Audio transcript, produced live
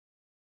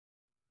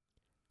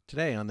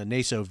Today on the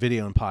NASO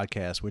video and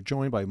podcast, we're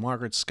joined by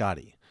Margaret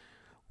Schotte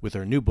with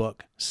her new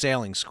book,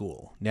 Sailing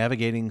School,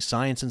 Navigating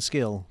Science and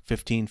Skill,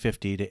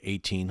 1550 to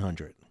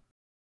 1800.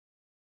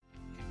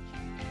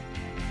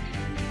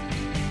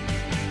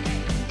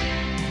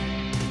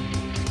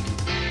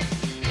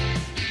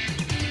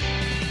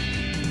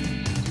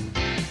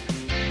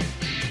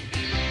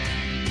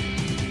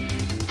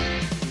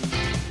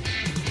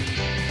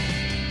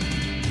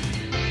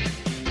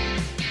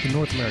 The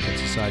North American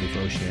Society for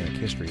Oceanic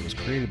History was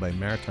created by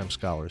maritime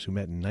scholars who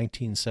met in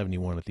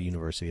 1971 at the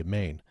University of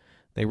Maine.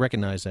 They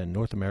recognized that in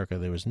North America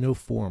there was no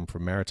forum for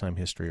maritime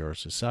history or a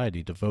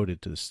society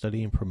devoted to the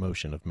study and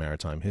promotion of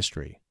maritime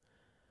history.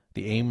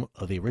 The aim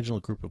of the original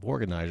group of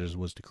organizers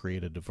was to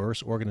create a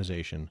diverse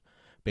organization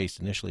based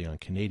initially on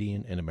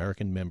Canadian and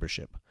American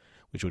membership,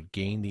 which would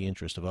gain the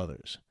interest of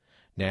others.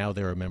 Now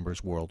there are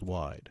members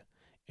worldwide,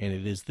 and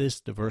it is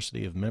this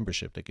diversity of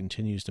membership that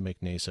continues to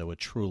make NASO a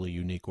truly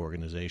unique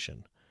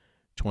organization.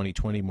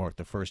 2020 marked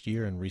the first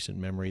year in recent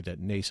memory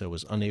that NASO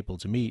was unable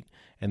to meet,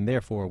 and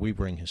therefore we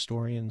bring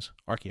historians,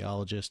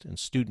 archaeologists, and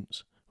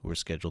students who are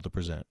scheduled to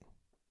present.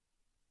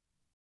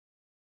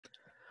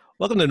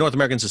 Welcome to the North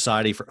American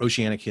Society for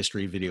Oceanic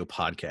History video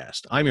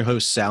podcast. I'm your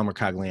host, Sal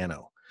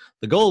Mercogliano.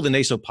 The goal of the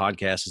NASO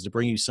podcast is to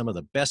bring you some of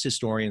the best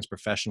historians,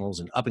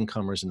 professionals, and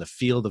up-and-comers in the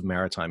field of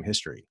maritime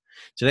history.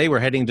 Today we're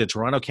heading to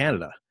Toronto,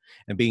 Canada,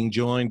 and being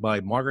joined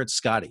by Margaret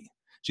Schotte.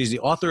 She's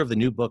the author of the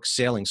new book,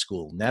 Sailing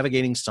School,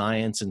 Navigating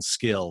Science and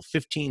Skill,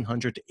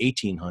 1500 to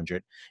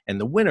 1800, and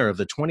the winner of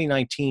the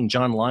 2019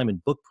 John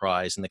Lyman Book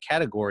Prize in the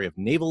category of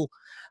Naval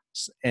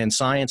and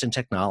Science and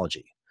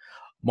Technology.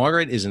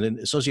 Margaret is an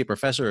associate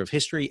professor of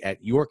history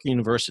at York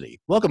University.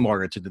 Welcome,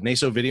 Margaret, to the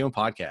NASO video and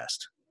podcast.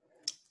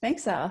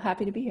 Thanks, Al.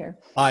 Happy to be here.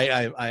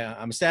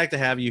 I'm ecstatic to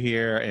have you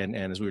here, and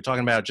as we were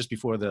talking about just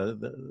before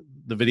the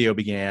video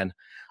began,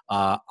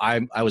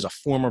 I was a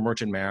former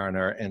merchant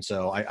mariner, and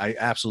so I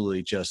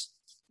absolutely just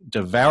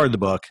devoured the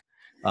book,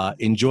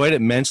 enjoyed it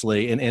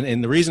immensely.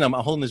 And the reason I'm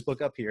holding this book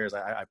up here is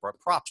I brought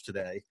props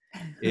today,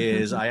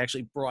 is I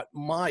actually brought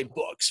my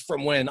books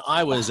from when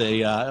I was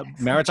a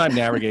maritime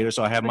navigator.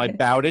 So I have my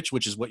Bowditch,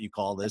 which is what you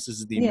call this. This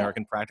is the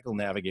American Practical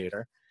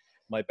Navigator,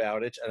 my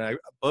Bowditch. And I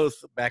both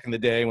back in the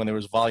day when there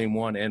was volume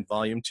 1 and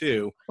volume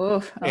 2.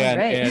 Oof,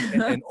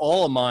 and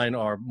all of mine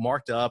are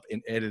marked up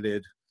and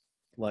edited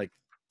like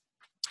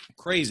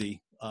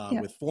crazy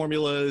with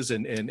formulas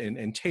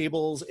and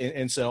tables.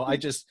 And so I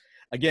just,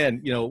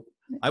 again,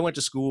 I went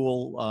to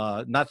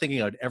school not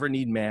thinking I'd ever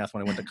need math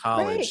when I went to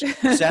college.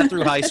 Sat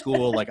through high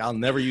school like I'll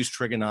never use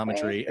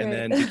trigonometry, and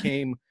then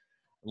became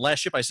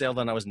last ship I sailed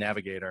on. I was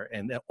navigator,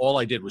 and all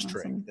I did was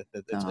trig.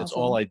 That's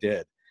all I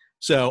did.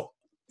 So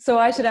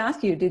I should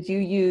ask you: did you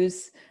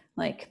use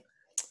like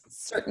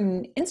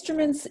certain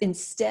instruments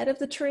instead of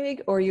the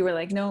trig, or you were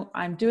like, no,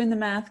 I'm doing the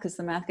math because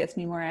the math gets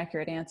me more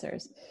accurate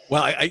answers?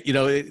 Well,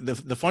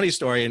 the funny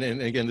story, and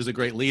again, there's a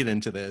great lead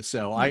into this.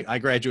 So I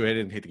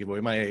graduated, and hate to give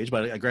away my age,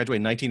 but I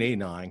graduated in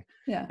 1989.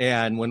 Yeah.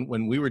 And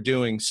when we were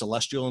doing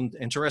celestial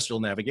and terrestrial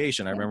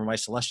navigation, I remember my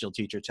celestial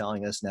teacher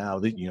telling us now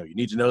that, you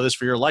need to know this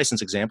for your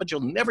license exam, but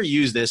you'll never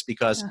use this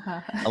because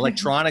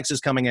electronics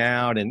is coming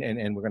out and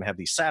we're going to have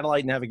these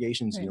satellite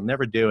navigations, and you'll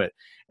never do it.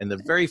 And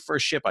the very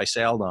first ship I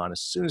sailed on,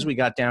 as soon as we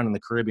got down in the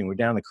Caribbean, we're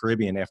down in the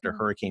Caribbean after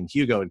Hurricane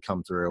Hugo had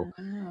come through,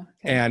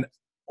 and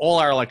all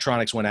our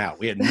electronics went out.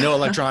 We had no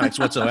electronics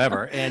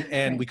whatsoever,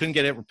 and we couldn't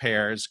get it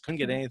repairs, couldn't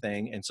get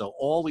anything. And so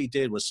all we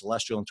did was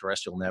celestial and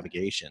terrestrial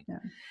navigation.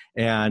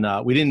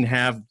 And we didn't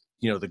have,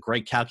 the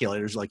great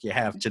calculators like you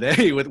have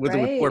today with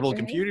portable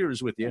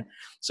computers with you.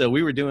 So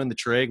we were doing the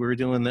trig, we were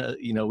doing the,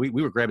 we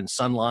were grabbing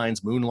sun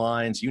lines, moon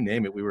lines, you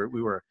name it. We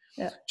were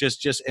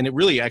just, and it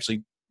really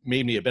actually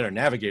made me a better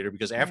navigator,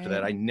 because after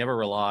that, I never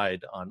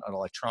relied on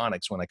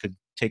electronics when I could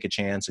take a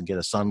chance and get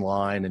a sun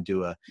line and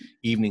do a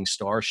evening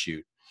star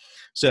shoot.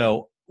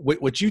 So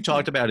what you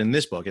talked about in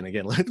this book, and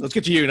again, let's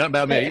get to you, not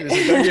about me, this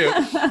is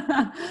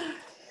about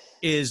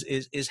you,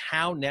 is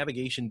how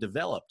navigation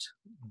developed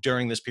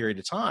during this period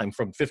of time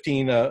from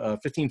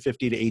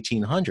 1550 to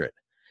 1800.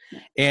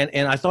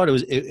 And I thought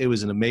it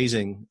was an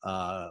amazing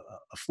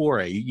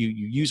foray. You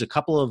use a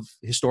couple of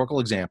historical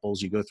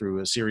examples. You go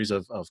through a series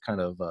of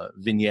kind of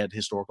vignette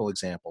historical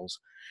examples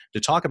to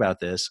talk about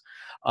this.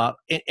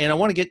 And I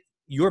want to get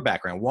your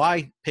background.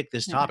 Why pick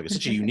this topic? It's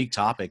such a unique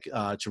topic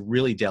to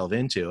really delve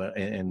into,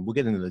 and we'll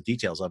get into the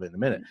details of it in a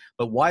minute.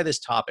 But why this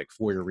topic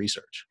for your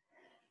research?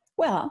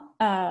 Well,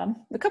 a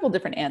couple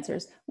different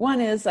answers. One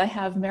is I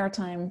have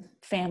maritime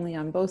family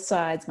on both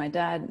sides. My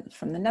dad is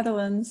from the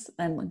Netherlands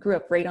and grew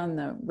up right on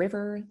the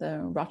river, the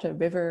Rotte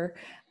River,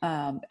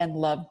 and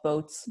loved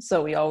boats.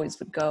 So we always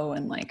would go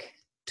and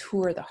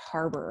tour the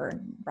harbor.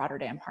 And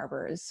Rotterdam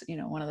Harbor is,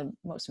 one of the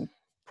most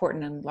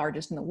important and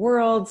largest in the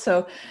world.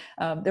 So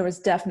there was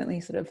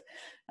definitely sort of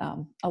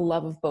a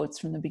love of boats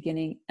from the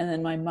beginning. And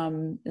then my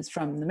mom is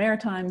from the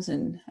Maritimes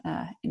in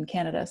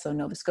Canada, so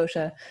Nova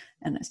Scotia,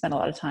 and I spent a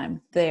lot of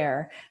time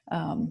there.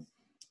 And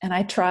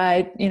I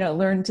tried,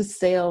 learned to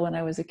sail when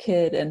I was a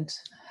kid and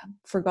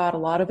forgot a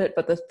lot of it.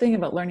 But the thing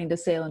about learning to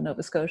sail in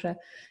Nova Scotia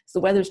is the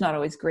weather's not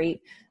always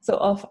great. So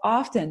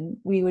often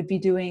we would be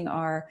doing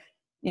our,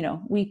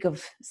 week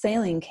of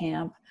sailing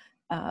camp,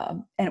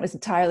 and it was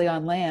entirely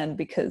on land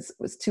because it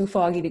was too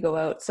foggy to go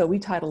out. So we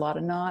tied a lot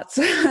of knots.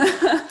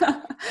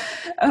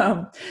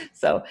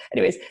 So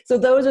anyways, so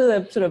those are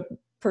the sort of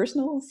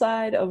personal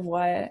side of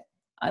why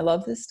I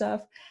love this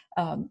stuff.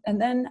 And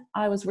then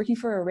I was working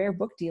for a rare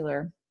book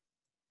dealer,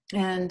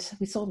 and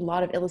we sold a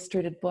lot of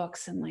illustrated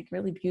books and like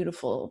really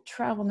beautiful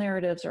travel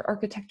narratives or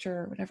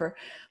architecture or whatever.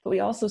 But we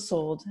also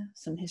sold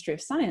some history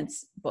of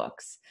science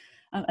books.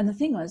 And the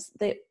thing was,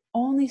 they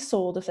only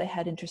sold if they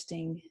had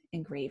interesting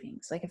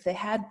engravings. Like if they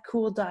had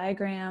cool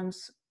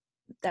diagrams,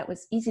 that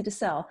was easy to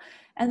sell.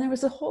 And there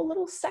was a whole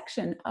little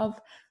section of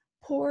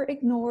poor,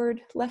 ignored,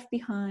 left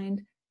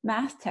behind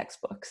math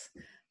textbooks.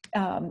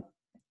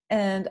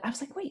 And I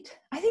was like, wait,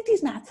 I think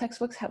these math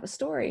textbooks have a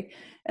story.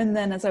 And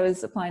then as I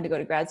was applying to go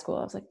to grad school,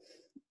 I was like,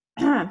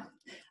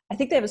 I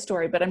think they have a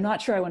story, but I'm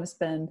not sure I want to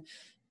spend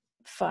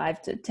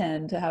 5 to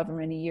 10 to however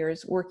many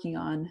years working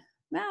on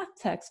math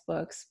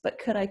textbooks. But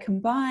could I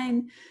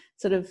combine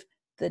sort of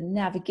the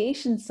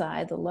navigation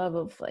side, the love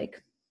of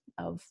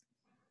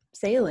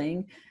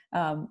sailing,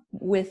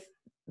 with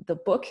the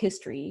book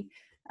history?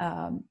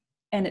 And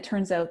it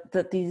turns out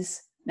that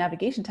these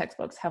navigation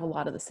textbooks have a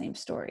lot of the same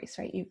stories,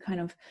 right? You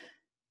kind of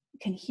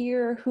can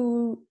hear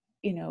who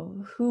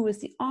was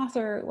the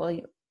author. Well,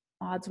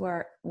 odds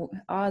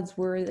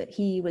were that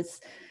he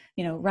was,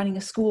 running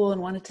a school and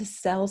wanted to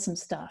sell some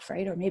stuff,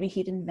 right? Or maybe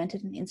he'd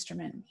invented an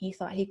instrument. He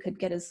thought he could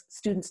get his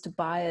students to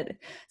buy it.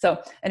 So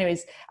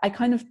anyways, I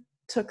kind of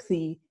took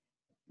the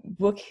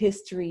book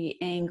history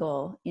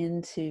angle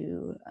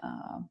into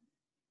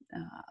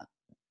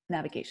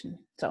navigation.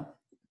 So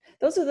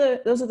those are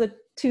the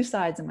two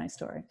sides of my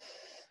story.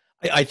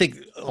 I think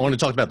I want to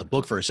talk about the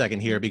book for a second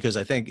here, because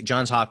I think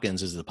Johns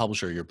Hopkins is the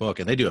publisher of your book,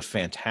 and they do a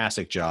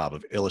fantastic job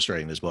of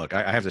illustrating this book.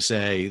 I have to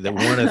say that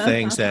one of the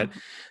things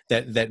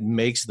that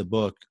makes the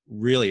book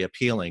really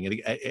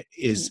appealing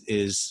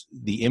is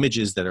the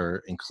images that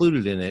are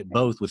included in it,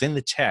 both within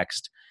the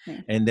text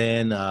and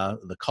then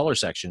the color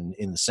section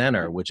in the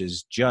center, which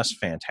is just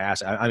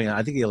fantastic. I mean,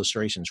 I think the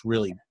illustrations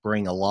really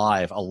bring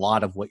alive a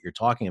lot of what you're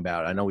talking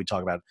about. I know we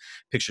talk about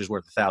pictures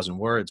worth 1,000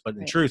 words, but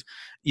in truth,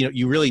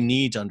 you really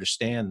need to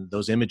understand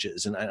those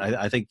images. And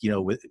I think,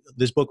 with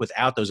this book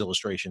without those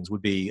illustrations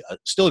would be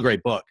still a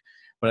great book,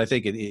 but I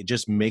think it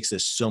just makes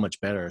this so much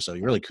better. So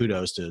really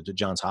kudos to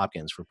Johns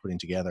Hopkins for putting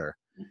together.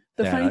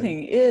 The funny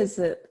thing is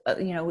that,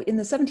 in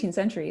the 17th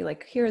century,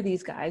 like here are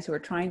these guys who are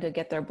trying to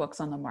get their books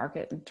on the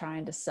market and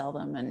trying to sell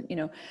them.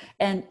 And,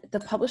 and the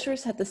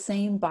publishers had the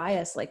same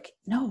bias, like,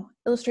 no,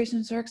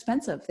 illustrations are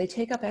expensive. They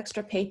take up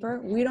extra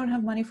paper. We don't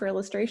have money for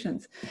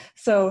illustrations.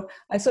 So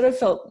I sort of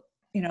felt,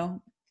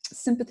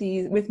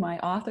 sympathy with my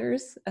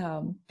authors,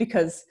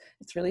 because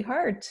it's really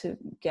hard to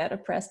get a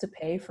press to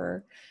pay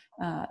for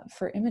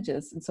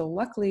images. And so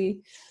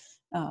luckily,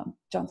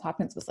 Johns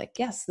Hopkins was like,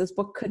 yes, this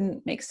book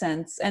couldn't make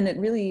sense. And it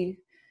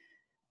really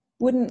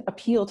wouldn't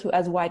appeal to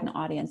as wide an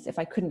audience if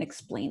I couldn't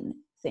explain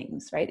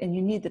things, right? And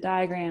you need the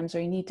diagrams,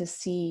 or you need to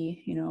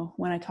see,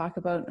 when I talk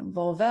about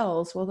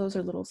volvels, well, those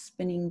are little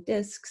spinning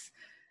discs.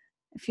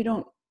 If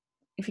you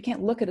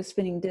can't look at a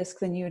spinning disc,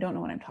 then you don't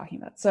know what I'm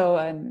talking about. So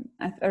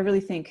I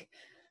really think,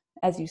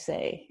 as you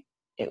say,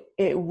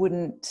 it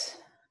wouldn't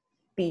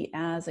be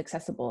as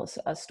accessible as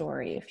a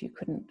story if you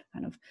couldn't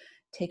kind of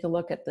take a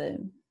look at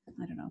the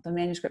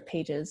manuscript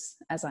pages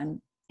as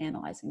I'm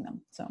analyzing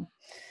them. So,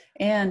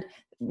 and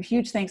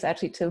huge thanks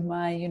actually to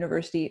my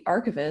university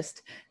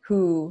archivist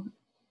who,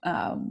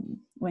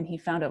 when he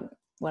found out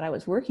what I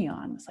was working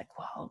on, was like,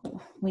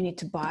 well, we need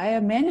to buy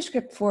a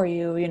manuscript for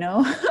you,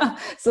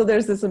 So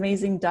there's this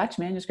amazing Dutch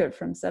manuscript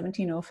from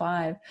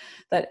 1705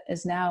 that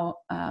is now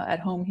at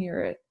home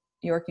here at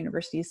York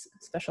University's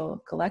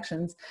special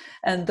collections.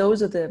 And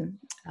those are the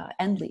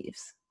end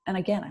leaves. And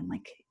again, I'm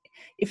like,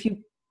 if you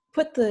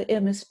put the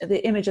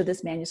image of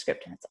this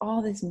manuscript, and it's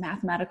all these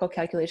mathematical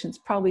calculations,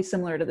 probably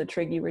similar to the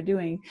trig you were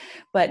doing,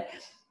 but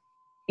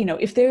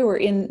if they were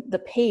in the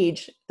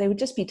page, they would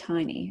just be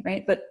tiny,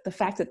 right? But the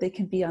fact that they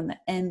can be on the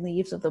end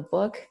leaves of the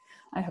book,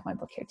 I have my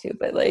book here too,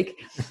 but like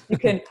you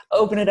can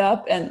open it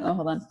up and,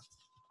 hold on.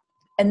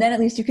 And then at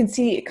least you can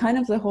see kind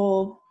of the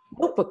whole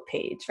notebook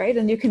page, right?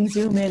 And you can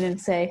zoom in and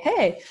say,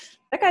 hey,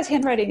 that guy's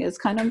handwriting is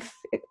kind of,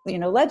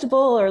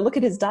 legible, or look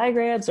at his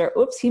diagrams, or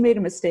oops, he made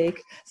a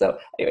mistake. So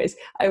anyways,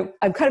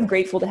 I'm kind of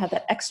grateful to have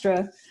that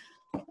extra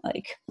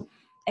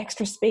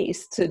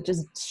space to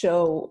just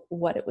show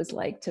what it was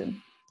like to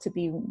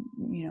be,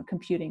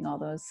 computing all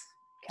those.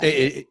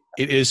 It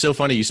is so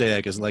funny you say that,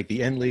 because like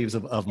the end leaves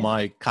of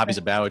my copies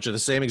of Bowditch are the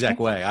same exact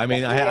way. I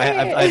mean, I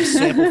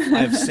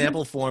have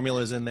sample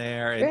formulas in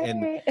there,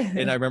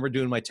 and I remember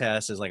doing my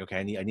tests as like, okay,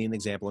 I need an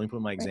example. Let me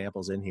put my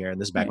examples in here.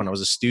 And this is back when I was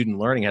a student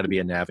learning how to be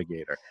a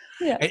navigator.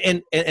 Yeah.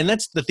 And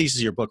that's the thesis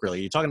of your book, really.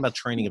 You're talking about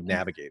training of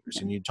navigators,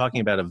 and you're talking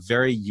about a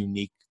very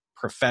unique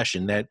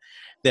profession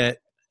that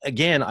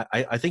again,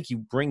 I think you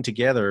bring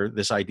together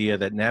this idea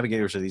that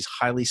navigators are these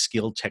highly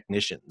skilled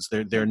technicians.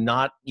 They're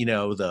not,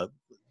 the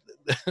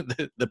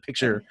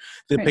picture,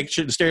 the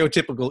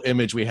stereotypical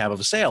image we have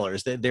of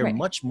sailors. They're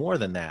much more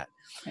than that.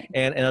 Right.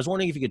 And I was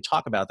wondering if you could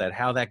talk about that,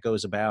 how that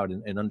goes about,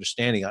 and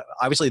understanding.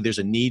 Obviously, there's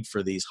a need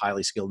for these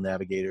highly skilled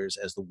navigators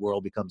as the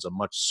world becomes a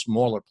much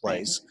smaller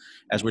place,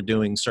 as we're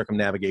doing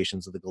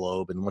circumnavigations of the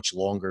globe and much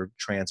longer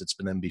transits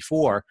than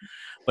before.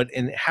 But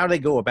in how they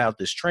go about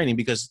this training,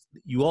 because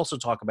you also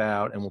talk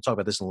about, and we'll talk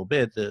about this in a little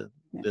bit,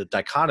 the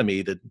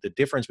dichotomy, the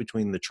difference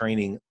between the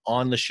training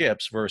on the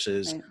ships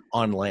versus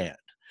on land.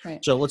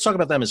 Right. So let's talk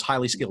about them as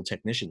highly skilled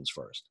technicians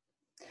first.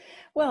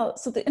 Well,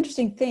 so the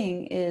interesting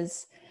thing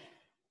is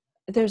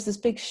there's this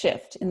big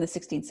shift in the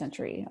 16th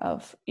century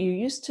of, you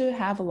used to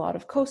have a lot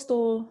of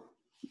coastal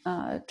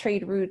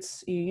trade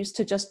routes. You used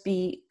to just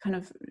be kind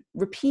of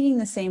repeating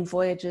the same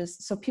voyages.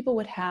 So people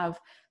would have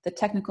the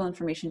technical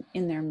information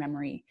in their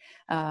memory.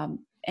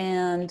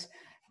 And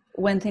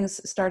when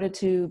things started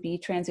to be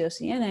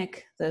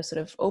transoceanic, the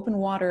sort of open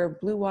water,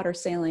 blue water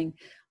sailing,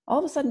 all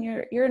of a sudden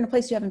you're in a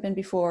place you haven't been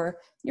before.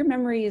 Your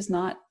memory is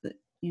not,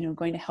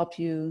 going to help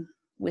you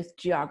with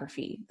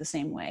geography the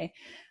same way.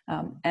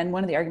 And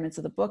one of the arguments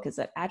of the book is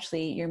that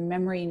actually your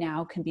memory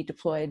now can be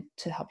deployed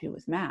to help you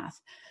with math.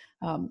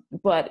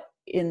 But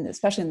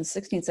especially in the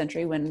 16th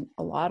century, when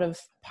a lot of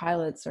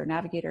pilots or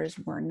navigators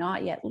were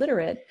not yet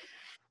literate,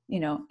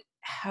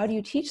 how do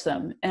you teach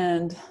them?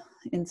 And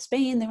in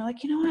Spain, they were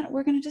like, you know what,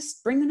 we're going to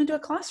just bring them into a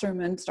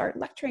classroom and start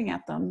lecturing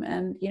at them.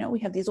 And, we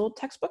have these old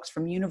textbooks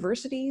from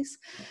universities.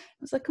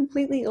 It was a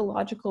completely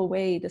illogical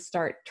way to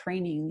start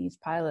training these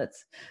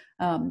pilots,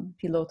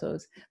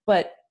 pilotos.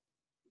 But,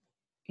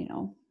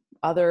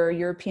 other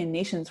European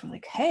nations were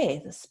like,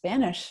 hey, the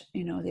Spanish,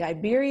 the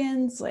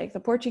Iberians, like the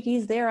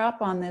Portuguese, they're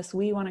up on this.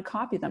 We want to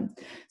copy them.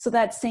 So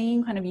that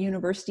same kind of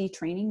university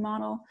training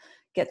model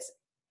gets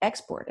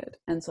exported.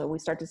 And so we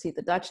start to see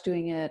the Dutch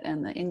doing it,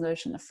 and the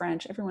English and the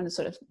French. Everyone is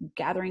sort of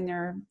gathering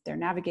their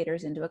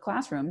navigators into a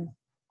classroom.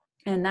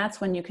 And that's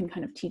when you can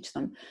kind of teach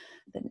them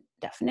the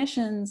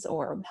definitions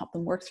or help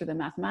them work through the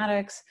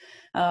mathematics.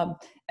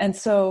 And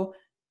so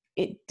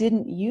it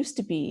didn't used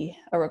to be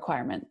a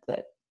requirement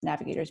that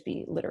navigators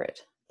be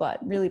literate, but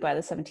really by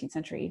the 17th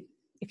century,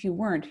 if you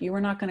weren't, you were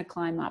not going to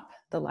climb up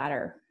the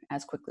ladder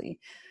as quickly.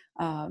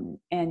 And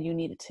you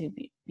needed to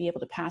be able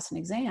to pass an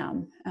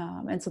exam.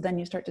 And so then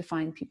you start to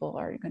find people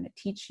are going to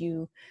teach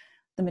you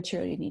the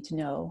material you need to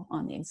know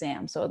on the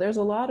exam. So there's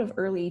a lot of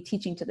early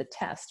teaching to the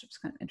test, which is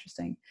kind of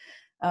interesting.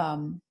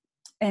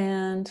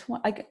 And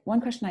one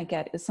question I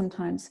get is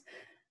sometimes,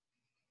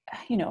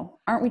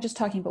 aren't we just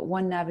talking about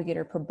one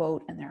navigator per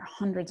boat and there are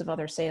hundreds of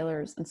other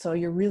sailors? And so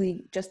you're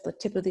really just the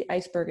tip of the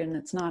iceberg and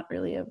it's not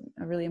really a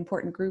really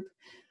important group.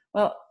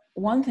 Well,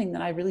 one thing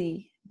that I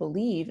really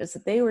believe is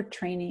that they were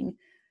training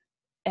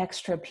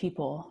extra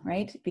people,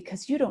 right?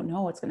 Because you don't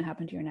know what's going to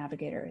happen to your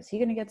navigator. Is he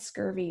going to get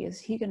scurvy? Is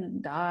he going to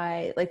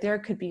die? Like there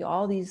could be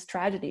all these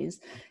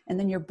tragedies, and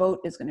then your boat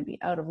is going to be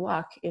out of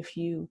luck if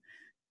you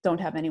don't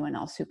have anyone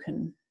else who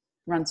can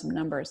run some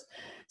numbers.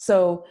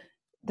 So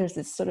there's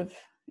this sort of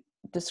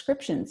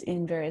descriptions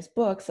in various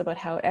books about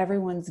how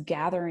everyone's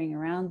gathering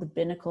around the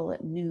binnacle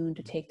at noon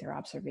to take their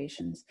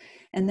observations.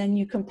 And then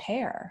you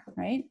compare,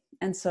 right?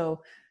 And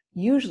so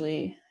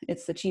usually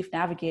it's the chief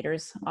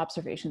navigator's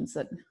observations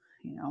that,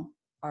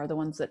 are the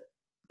ones that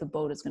the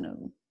boat is going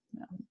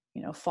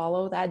to,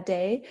 follow that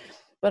day.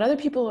 But other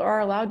people are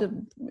allowed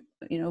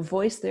to,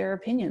 voice their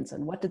opinions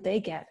and what did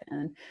they get?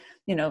 And,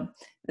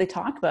 they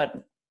talk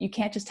about, you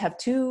can't just have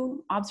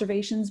two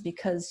observations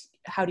because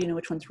how do you know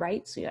which one's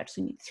right? So you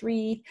actually need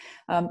three.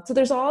 So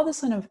there's all this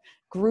kind of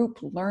group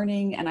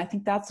learning. And I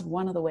think that's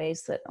one of the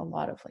ways that a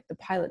lot of like the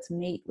pilot's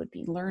mate would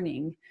be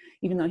learning,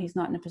 even though he's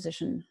not in a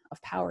position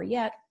of power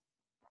yet,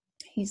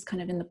 he's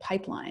kind of in the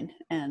pipeline.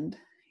 And,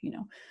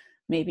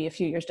 maybe a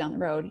few years down the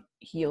road,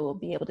 he'll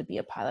be able to be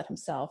a pilot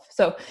himself.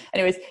 So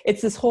anyways,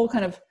 it's this whole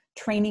kind of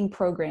training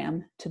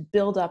program to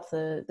build up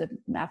the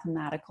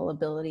mathematical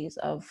abilities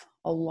of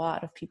a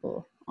lot of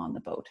people on the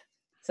boat.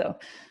 So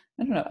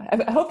I don't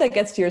know. I hope that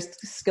gets to your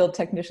skilled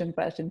technician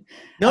question.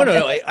 No.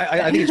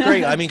 I think it's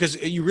great. I mean, because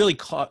you really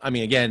caught,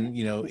 again,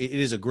 it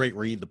is a great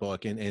read, the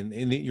book. And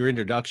in your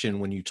introduction,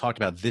 when you talked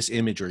about this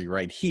imagery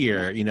right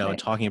here, right.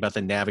 Talking about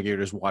the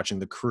navigators watching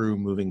the crew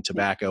moving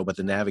tobacco, but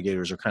the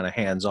navigators are kind of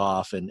hands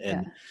off and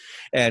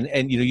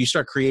you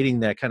start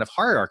creating that kind of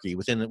hierarchy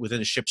within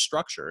a ship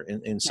structure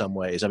in some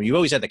ways. I mean, you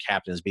always had the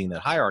captain as being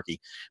that hierarchy,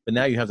 but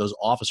now you have those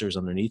officers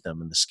underneath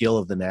them, and the skill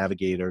of the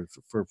navigator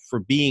for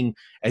being,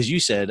 as you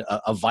said,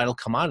 a vital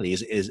commodity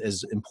is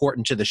as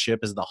important to the ship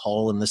as the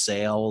hull and the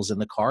sails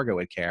and the cargo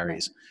it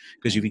carries.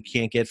 Because if you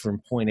can't get from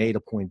point A to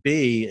point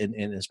B, and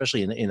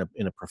especially in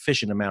a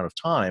proficient amount of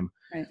time,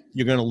 Right.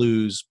 you're going to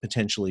lose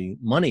potentially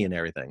money and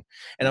everything.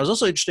 And I was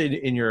also interested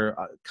in your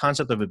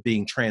concept of it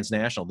being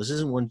transnational. This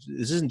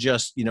isn't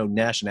just,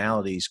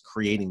 nationalities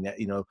creating that,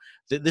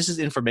 this is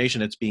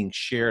information that's being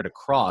shared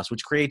across,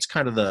 which creates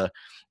kind of I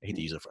hate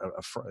to use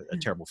a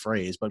terrible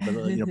phrase, but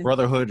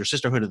brotherhood or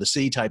sisterhood of the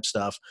sea type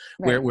stuff,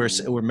 Right.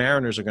 where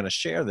mariners are going to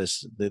share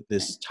this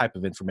type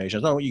of information.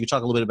 I don't know, you could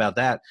talk a little bit about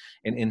that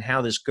and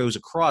how this goes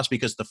across,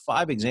 because the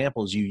 5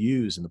 examples you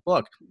use in the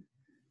book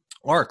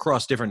are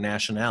across different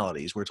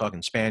nationalities. We're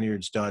talking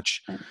Spaniards,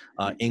 Dutch,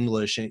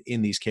 English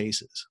in these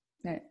cases.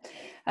 Right.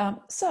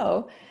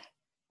 So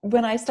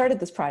when I started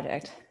this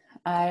project,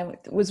 I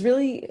was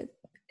really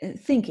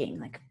thinking,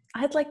 like,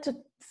 I'd like to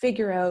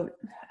figure out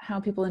how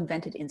people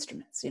invented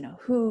instruments,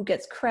 who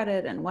gets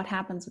credit and what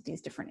happens with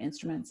these different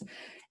instruments.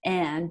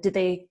 And did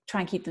they try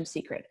and keep them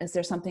secret? Is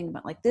there something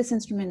about, like, this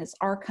instrument is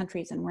our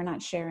country's and we're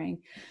not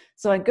sharing?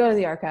 So I go to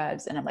the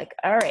archives and I'm like,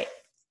 all right,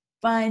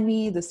 find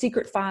me the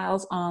secret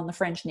files on the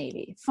French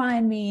Navy.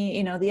 Find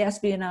me, the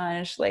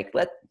espionage.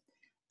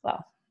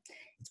 Well,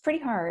 it's pretty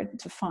hard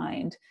to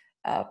find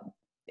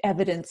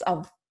evidence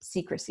of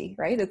secrecy,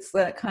 right? It's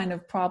that kind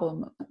of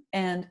problem.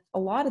 And a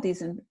lot of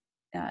these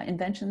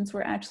inventions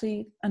were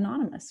actually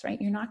anonymous, right?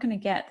 You're not going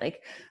to get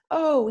like,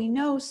 oh, we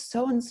know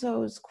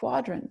so-and-so's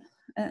quadrant.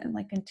 And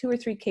like in 2 or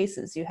 3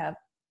 cases, you have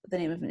the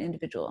name of an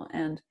individual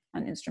and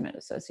an instrument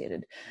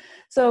associated.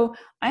 So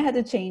I had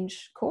to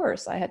change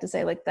course. I had to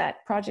say, like,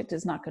 that project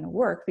is not going to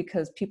work,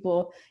 because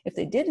people, if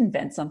they did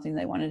invent something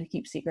they wanted to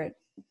keep secret,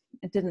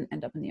 it didn't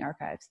end up in the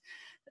archives.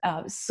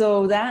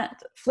 So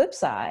that flip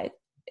side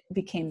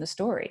became the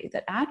story,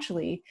 that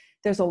actually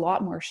there's a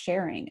lot more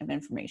sharing of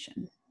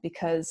information,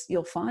 because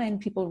you'll find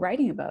people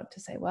writing about to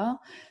say,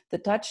 well, the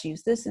Dutch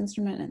use this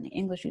instrument and the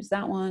English use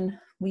that one.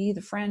 We,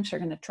 the French, are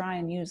going to try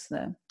and use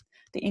the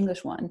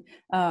English one.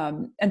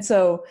 And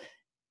so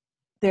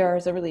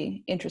there's a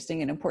really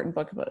interesting and important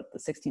book about the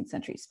 16th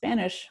century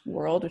Spanish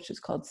world, which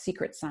is called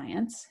Secret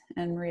Science.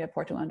 And Maria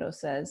Portuondo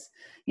says,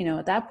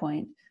 at that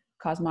point,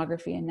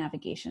 cosmography and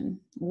navigation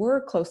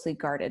were closely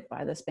guarded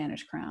by the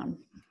Spanish crown.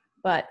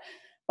 But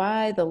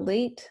by the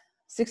late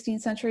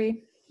 16th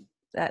century,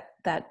 that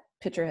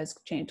picture has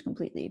changed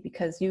completely,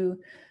 because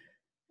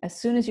as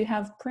soon as you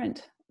have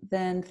print,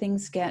 then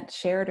things get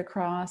shared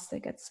across, they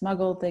get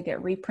smuggled, they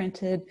get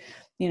reprinted.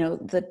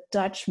 The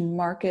Dutch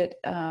market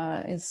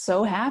is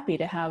so happy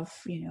to have,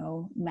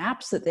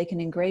 maps that they can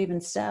engrave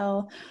and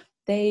sell.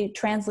 They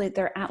translate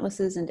their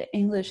atlases into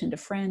English, into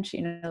French.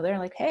 They're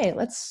like, hey,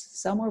 let's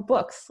sell more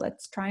books.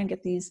 Let's try and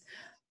get these,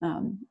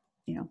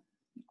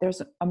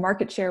 there's a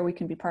market share we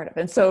can be part of.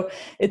 And so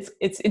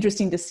it's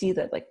interesting to see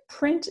that, like,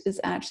 print is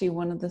actually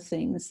one of the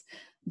things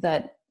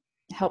that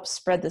helps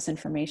spread this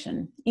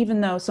information,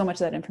 even though so much of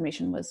that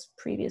information was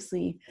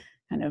previously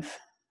kind of,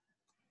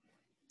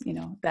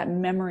 that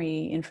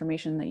memory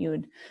information that you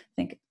would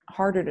think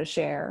harder to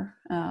share,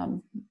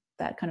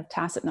 that kind of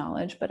tacit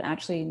knowledge. But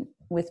actually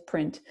with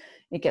print,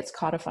 it gets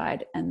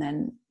codified and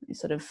then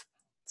sort of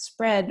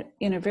spread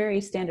in a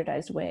very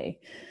standardized way.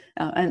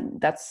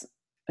 And that's,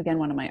 again,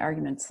 one of my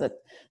arguments, that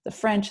the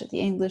French, the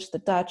English, the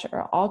Dutch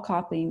are all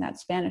copying that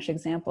Spanish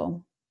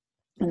example.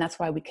 And that's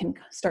why we can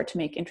start to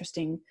make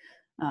interesting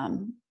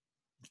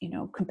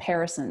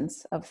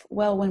comparisons of,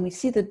 well, when we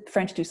see the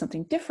French do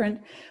something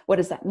different, what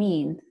does that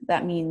mean?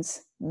 That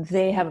means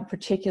they have a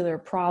particular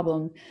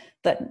problem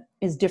that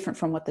is different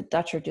from what the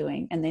Dutch are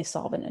doing, and they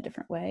solve it in a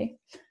different way.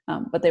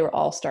 But they were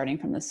all starting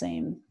from the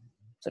same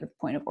sort of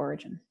point of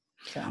origin.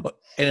 So.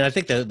 And I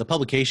think the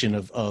publication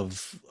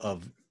of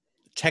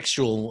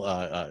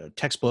textual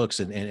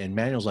textbooks and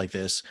manuals like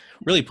this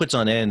really puts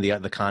on end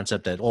the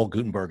concept that all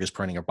Gutenberg is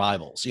printing are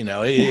Bibles. It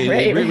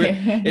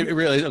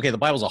really, okay, the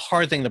Bible's a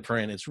hard thing to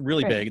print. It's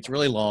really big. It's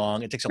really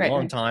long. It takes a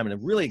long time and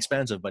it's really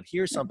expensive. But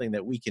here's something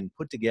that we can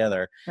put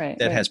together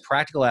that has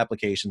practical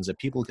applications that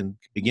people can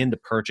begin to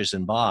purchase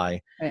and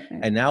buy.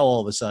 And now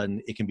all of a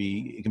sudden it can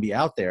be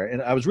out there.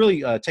 And I was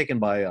really taken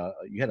by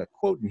you had a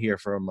quote in here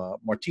from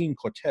Martin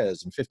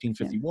Cortez in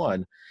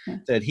 1551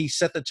 that he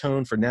set the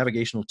tone for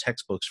navigational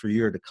textbooks for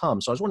years to come.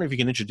 So I was wondering if you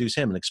can introduce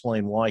him and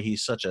explain why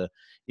he's such a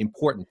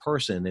important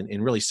person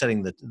in really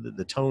setting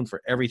the tone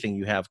for everything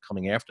you have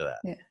coming after that.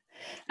 Yeah.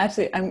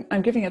 Actually,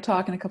 I'm giving a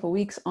talk in a couple of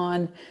weeks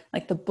on,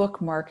 like, the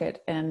book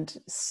market and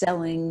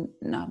selling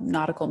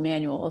nautical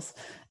manuals.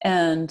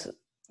 And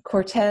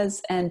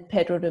Cortez and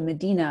Pedro de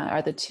Medina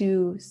are the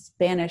 2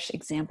 Spanish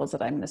examples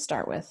that I'm going to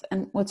start with.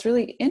 And what's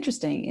really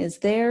interesting is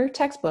their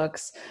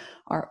textbooks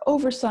are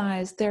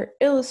oversized, they're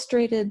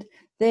illustrated,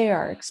 they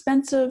are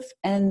expensive,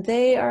 and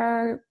they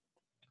are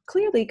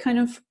clearly kind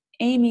of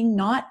aiming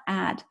not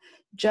at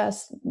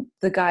just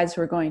the guys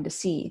who are going to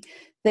sea.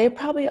 They're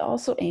probably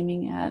also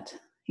aiming at,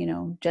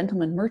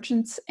 gentlemen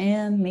merchants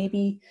and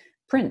maybe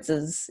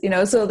princes,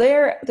 so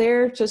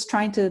they're just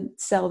trying to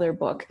sell their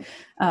book.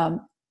 And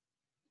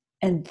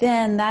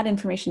then that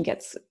information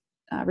gets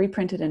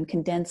reprinted and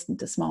condensed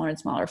into smaller and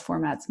smaller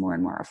formats, more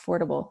and more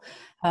affordable.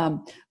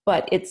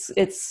 But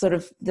it's sort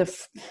of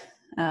the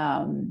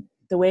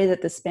way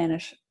that the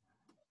Spanish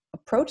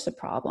approach the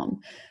problem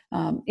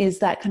is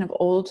that kind of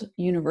old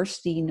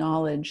university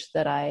knowledge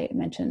that I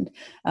mentioned.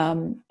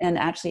 And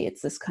actually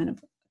it's this kind of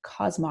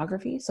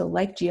cosmography. So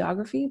like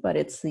geography, but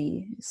it's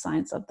the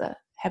science of the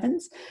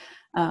heavens.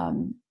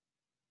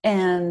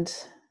 And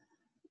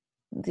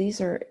these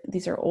are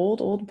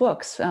old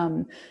books,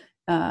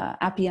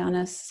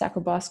 Appianus,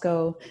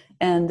 Sacrobosco,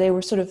 and they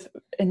were sort of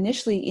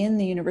initially in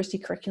the university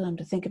curriculum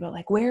to think about,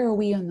 like, where are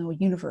we in the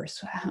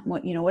universe?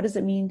 What does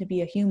it mean to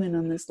be a human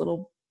on this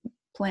little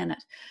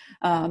planet?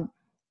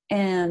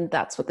 And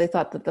that's what they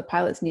thought that the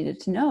pilots needed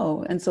to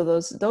know. And so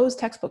those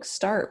textbooks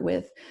start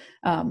with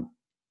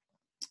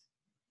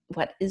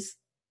what's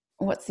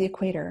the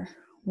equator?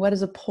 What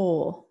is a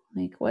pole?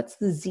 Like, what's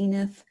the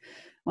zenith?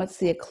 What's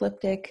the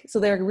ecliptic? So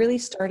they're really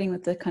starting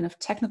with the kind of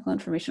technical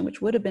information,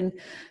 which would have been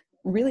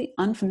really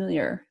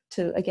unfamiliar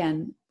to,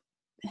 again,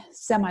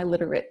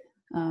 semi-literate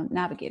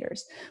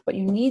navigators. But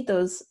you need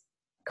those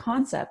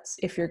concepts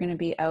if you're going to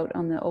be out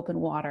on the open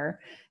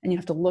water, and you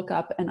have to look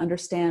up and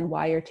understand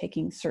why you're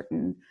taking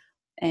certain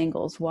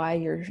angles, why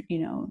you're,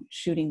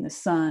 shooting the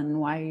sun,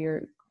 why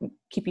you're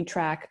keeping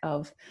track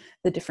of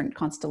the different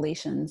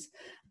constellations.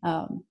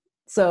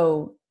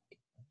 So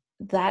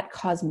that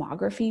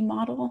cosmography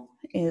model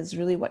is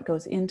really what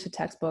goes into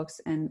textbooks,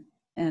 and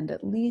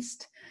at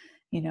least,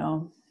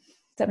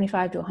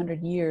 75 to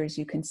 100 years,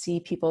 you can see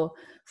people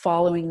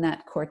following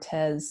that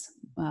Cortez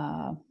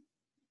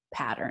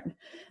pattern.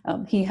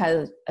 He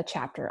has a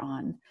chapter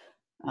on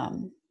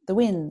the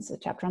winds, a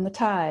chapter on the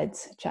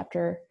tides, a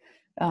chapter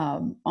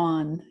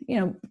on,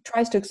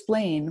 tries to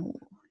explain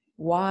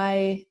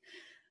why.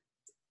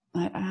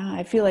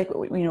 I feel like,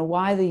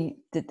 why the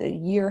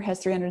year has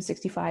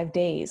 365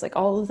 days, like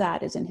all of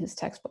that is in his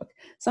textbook.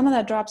 Some of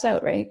that drops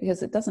out, right?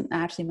 Because it doesn't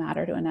actually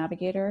matter to a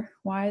navigator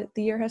why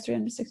the year has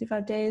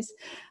 365 days.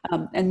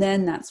 And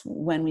then that's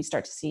when we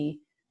start to see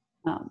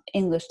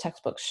English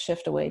textbooks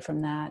shift away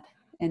from that.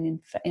 And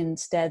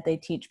instead they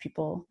teach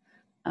people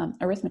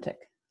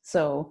arithmetic.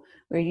 So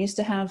we used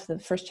to have the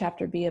first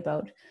chapter be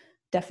about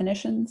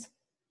definitions.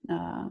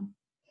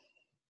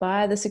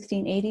 By the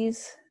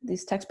 1680s,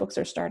 these textbooks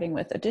are starting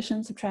with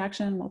addition,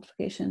 subtraction,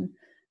 multiplication,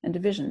 and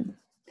division.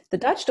 The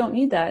Dutch don't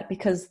need that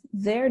because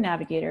their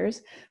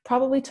navigators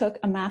probably took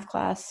a math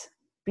class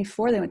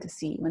before they went to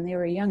sea. When they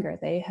were younger,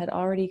 they had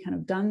already kind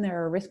of done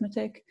their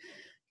arithmetic,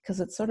 because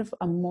it's sort of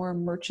a more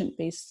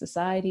merchant-based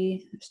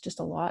society. There's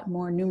just a lot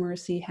more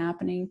numeracy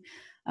happening.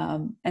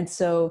 And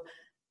so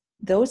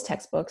those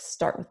textbooks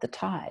start with the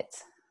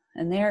tides,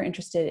 and they're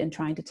interested in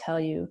trying to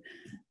tell you,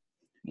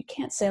 you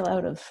can't sail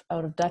out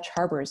of Dutch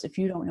harbors if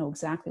you don't know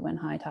exactly when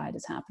high tide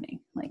is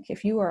happening. Like,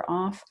 if you are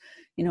off,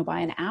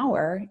 by an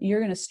hour, you're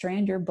going to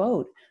strand your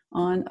boat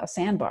on a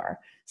sandbar.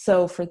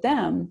 So for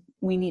them,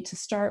 we need to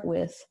start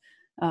with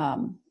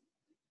the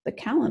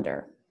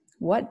calendar.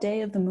 What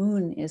day of the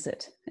moon is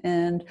it?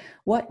 And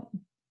what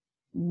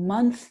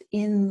month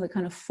in the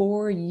kind of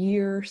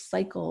 4-year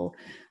cycle?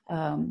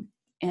 And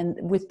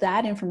with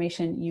that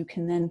information, you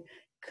can then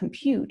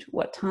compute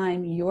what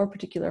time your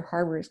particular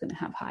harbor is going to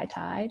have high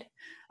tide.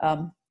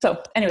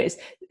 So anyways,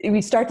 we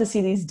start to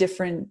see these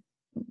different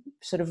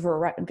sort of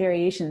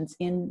variations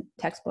in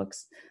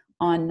textbooks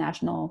on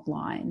national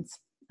lines.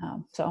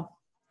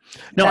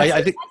 No,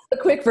 I think that's the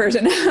quick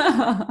version.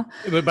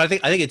 but I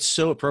think it's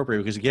so appropriate,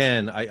 because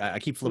again, I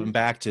keep flipping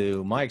back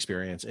to my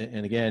experience,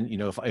 and again,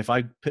 if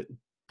I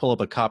pull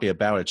up a copy of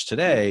Bowditch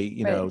today,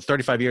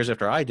 35 years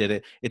after I did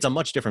it, it's a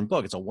much different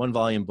book. It's a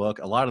 1-volume book.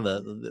 A lot of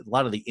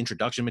the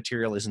introduction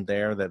material isn't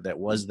there that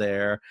was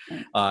there.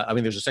 I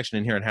mean, there's a section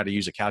in here on how to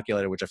use a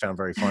calculator, which I found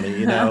very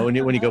funny, when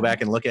you go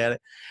back and look at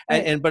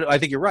it. But I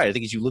think you're right. I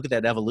think as you look at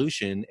that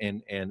evolution,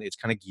 and it's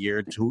kind of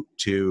geared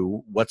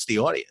to what's the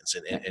audience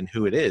and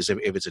who it is.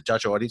 If it's a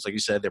Dutch audience, like you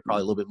said, they're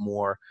probably a little bit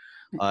more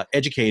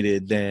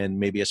educated than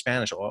maybe a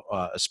Spanish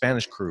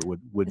crew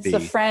would be. The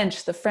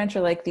French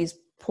are like these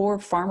poor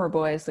farmer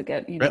boys that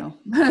get,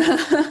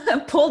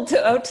 pulled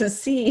out to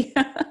sea.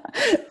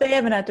 They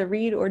haven't had to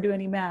read or do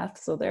any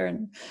math, so they're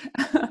in.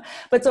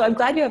 But so I'm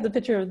glad you have the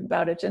picture of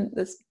Bowditch, and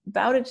this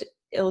Bowditch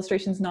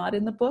illustration's not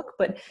in the book,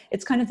 but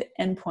it's kind of the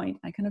end point.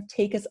 I kind of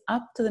take us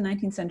up to the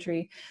 19th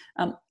century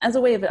as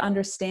a way of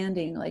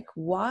understanding, like,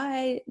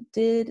 why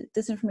did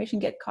this information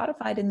get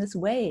codified in this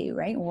way,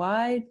 right?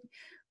 Why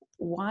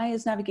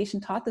is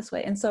navigation taught this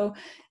way? And so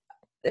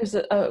there's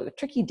a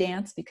tricky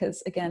dance,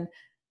 because again,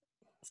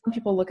 some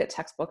people look at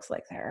textbooks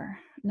like they're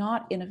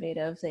not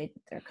innovative.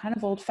 They're kind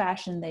of old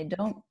fashioned. They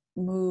don't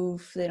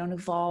move. They don't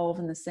evolve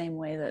in the same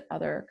way that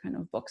other kind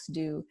of books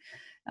do.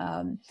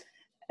 And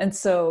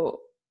so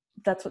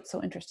that's what's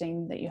so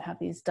interesting, that you have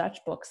these Dutch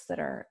books that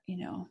are,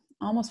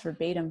 almost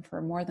verbatim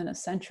for more than a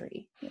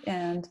century.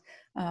 And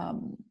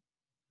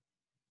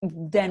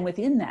then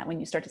within that, when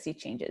you start to see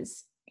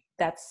changes,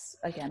 that's,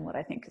 again, what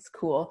I think is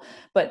cool.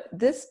 But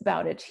this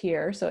Bowditch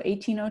here, so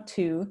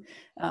 1802,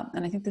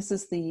 and I think this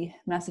is the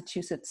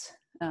Massachusetts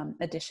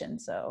edition.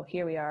 So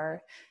here we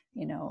are,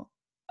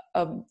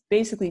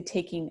 basically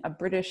taking a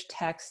British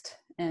text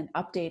and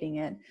updating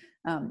it.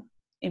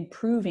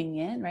 improving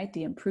it, right?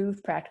 The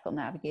improved practical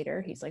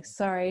navigator. He's like,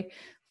 sorry,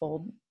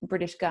 old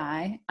British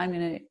guy, I'm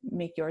going to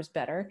make yours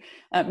better,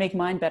 make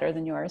mine better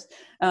than yours.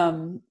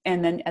 And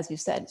then, as you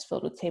said, it's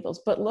filled with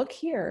tables. But look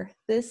here,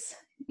 this,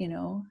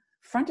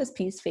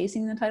 frontispiece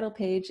facing the title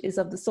page is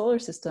of the solar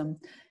system.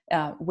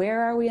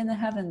 Where are we in the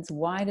heavens?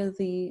 Why do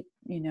the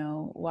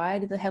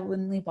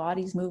heavenly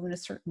bodies move in a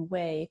certain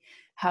way?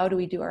 How do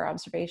we do our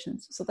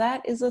observations? So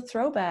that is a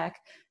throwback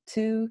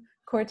to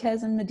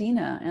Cortez and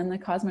Medina and the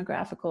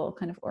cosmographical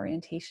kind of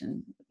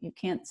orientation. You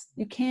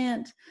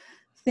can't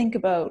think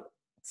about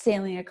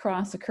sailing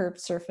across a curved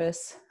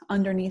surface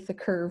underneath the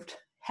curved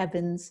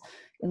heavens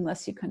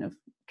unless you kind of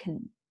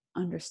can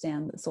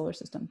understand the solar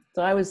system.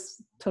 So I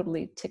was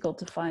totally tickled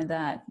to find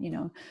that,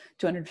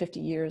 250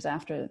 years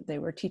after they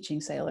were teaching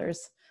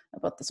sailors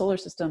about the solar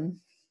system,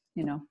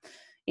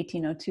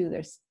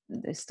 1802,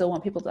 they still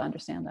want people to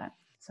understand that.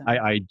 So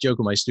I joke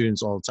with my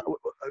students all the time.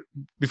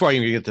 Before I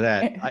even get to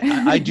that,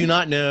 I do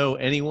not know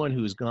anyone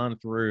who's gone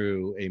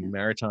through a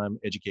maritime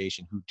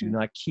education who do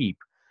not keep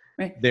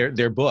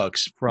their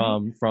books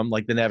from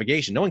like the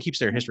navigation. No one keeps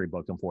their history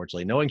book,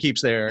 unfortunately. No one keeps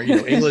their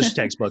English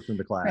textbook from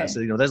the class.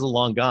 That's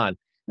long gone.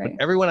 But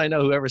everyone I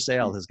know who ever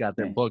sailed has got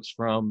their books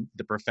from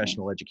the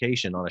professional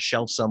education on a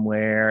shelf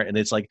somewhere, and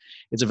it's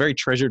a very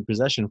treasured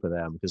possession for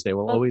them because they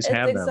will always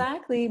have them.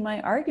 Exactly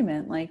my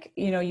argument. Like,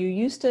 you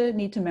used to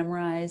need to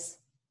memorize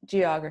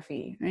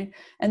geography, right?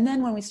 And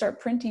then when we start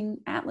printing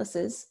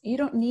atlases, you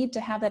don't need to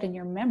have that in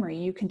your memory.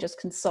 You can just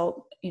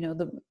consult,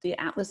 the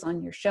atlas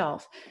on your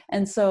shelf.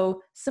 And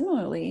so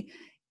similarly,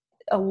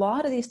 a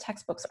lot of these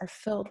textbooks are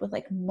filled with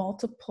like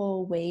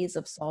multiple ways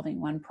of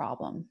solving one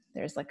problem.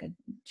 There's like a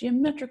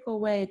geometrical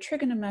way,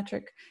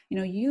 trigonometric,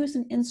 use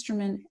an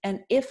instrument.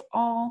 And if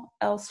all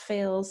else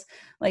fails,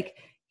 like,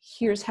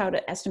 here's how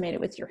to estimate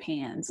it with your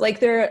hands. Like,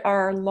 there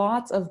are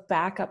lots of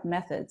backup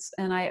methods.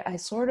 And I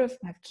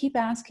keep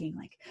asking,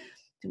 like,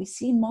 do we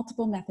see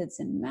multiple methods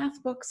in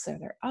math books? Are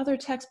there other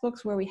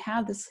textbooks where we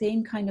have the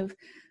same kind of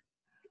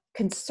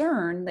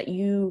concern that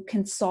you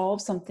can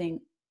solve something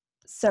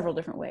several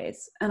different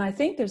ways? And I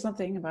think there's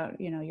something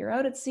about, you're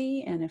out at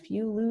sea, and if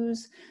you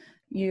lose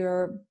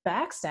your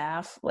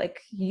backstaff,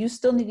 like, you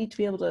still need to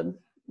be able to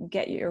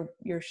get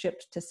your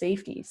ship to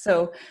safety.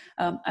 So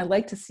I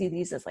like to see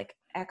these as like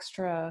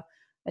extra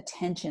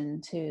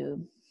attention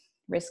to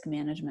risk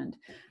management.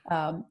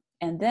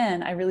 And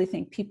then I really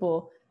think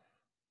people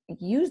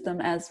use them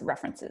as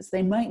references.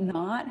 They might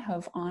not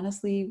have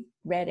honestly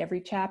read every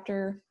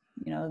chapter.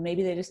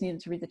 Maybe they just needed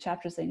to read the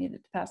chapters they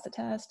needed to pass the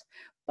test.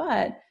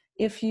 But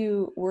if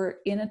you were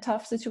in a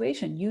tough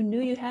situation, you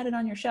knew you had it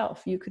on your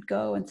shelf, you could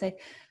go and say,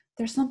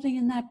 there's something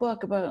in that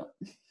book about,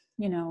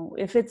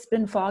 if it's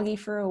been foggy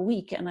for a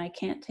week and I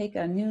can't take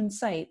a noon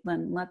sight,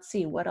 then let's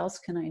see, what else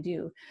can I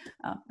do?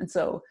 And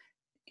so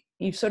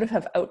you sort of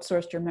have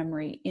outsourced your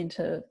memory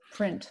into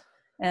print,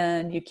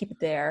 and you keep it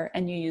there,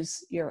 and you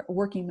use your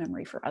working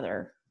memory for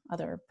other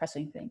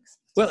pressing things.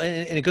 Well,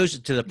 and it goes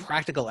to the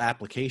practical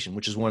application,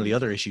 which is one of the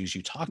other issues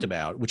you talked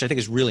about, which I think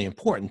is really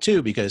important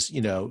too, because,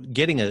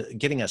 getting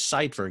a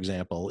site, for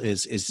example,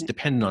 is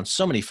dependent on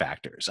so many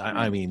factors.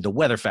 I mean, the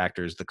weather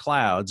factors, the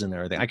clouds and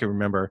everything. I can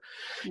remember,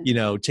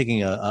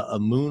 taking a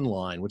moon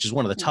line, which is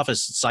one of the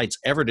toughest sites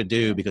ever to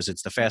do because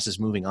it's the fastest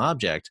moving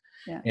object.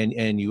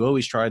 And you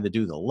always tried to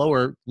do the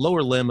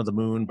lower limb of the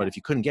moon, but if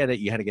you couldn't get it,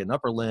 you had to get an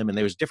upper limb, and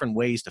there was different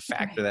ways to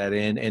factor that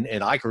in.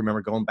 And I can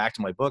remember going back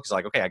to my books,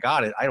 like, okay, I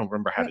got it. I don't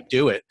remember how to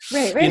do it.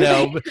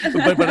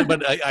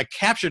 But I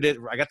captured it.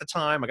 I got the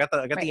time. I got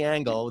the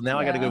angle. Now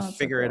I got to go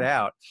figure it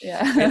out.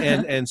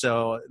 And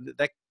so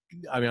that.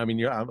 I'm having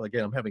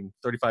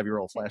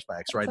 35-year-old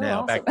flashbacks right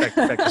now, awesome.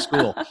 back to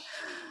school.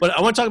 But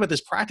I want to talk about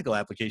this practical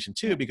application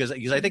too, because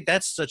I think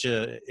that's such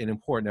an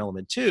important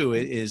element too.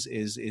 Is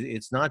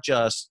it's not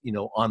just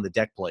on the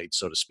deck plate,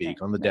 so to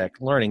speak, on the deck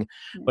learning,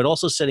 but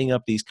also setting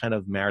up these kind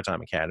of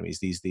maritime academies,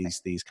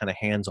 these kind of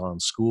hands-on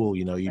school.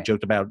 You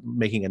joked about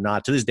making a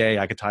knot. To this day,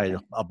 I could tie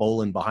a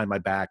bowline behind my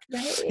back.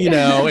 And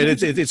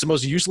it's the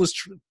most useless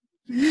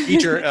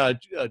feature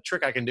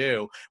trick I can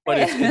do, but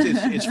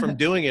it's from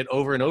doing it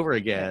over and over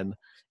again,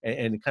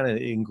 and it kind of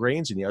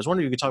ingrains in you. I was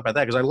wondering if you could talk about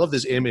that, because I love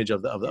this image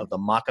of the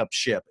mock-up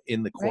ship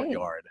in the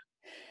courtyard.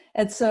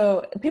 And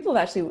so people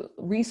have actually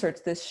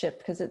researched this ship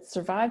because it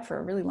survived for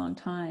a really long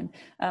time.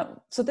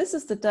 So this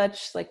is the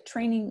Dutch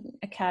training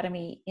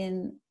academy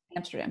in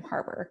Amsterdam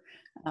Harbor,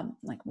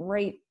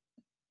 right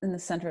in the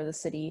center of the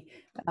city.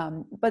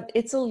 But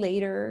it's a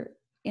later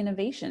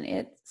innovation.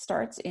 It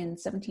starts in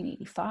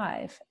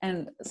 1785.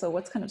 And so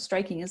what's kind of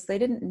striking is they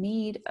didn't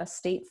need a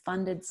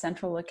state-funded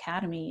central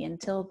academy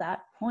until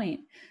that point,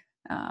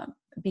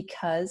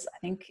 because I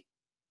think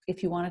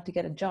if you wanted to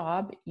get a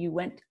job, you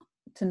went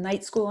to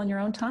night school on your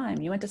own time.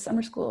 You went to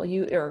summer school,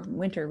 or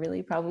winter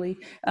really, probably.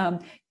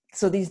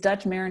 So these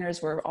Dutch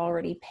mariners were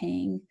already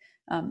paying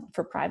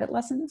for private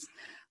lessons.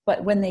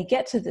 But when they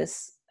get to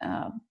this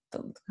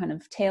the kind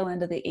of tail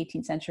end of the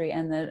 18th century,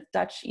 and the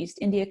Dutch East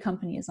India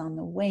Company is on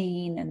the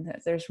wane, and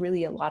there's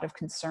really a lot of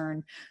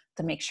concern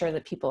to make sure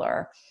that people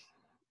are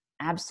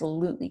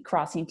absolutely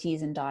crossing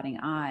T's and dotting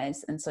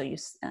I's. And so you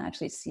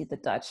actually see the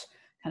Dutch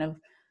kind of,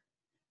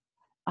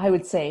 I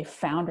would say,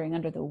 foundering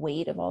under the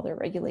weight of all their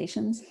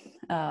regulations.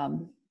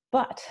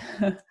 But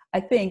I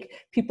think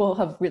people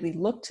have really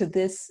looked to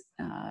this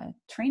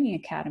training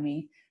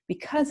academy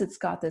because it's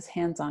got this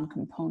hands-on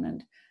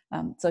component.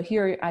 So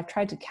here I've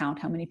tried to count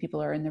how many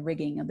people are in the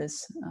rigging of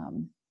this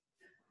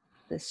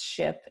this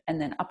ship,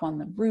 and then up on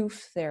the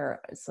roof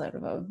there is sort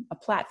of a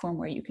platform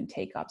where you can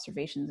take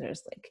observations.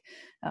 There's like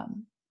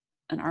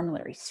an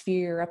armillary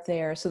sphere up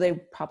there, so they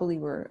probably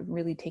were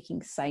really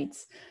taking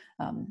sights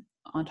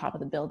on top of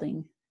the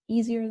building,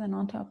 easier than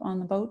on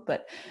the boat.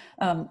 But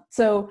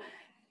so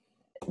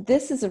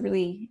this is a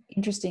really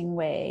interesting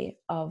way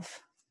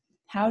of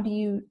how do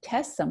you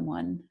test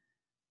someone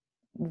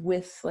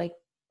with like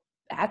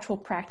actual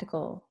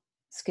practical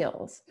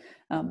skills.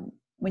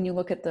 When you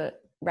look at the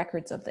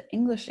records of the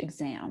English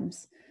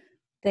exams,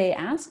 they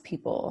ask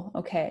people,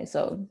 okay,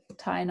 so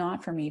tie a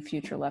knot for me,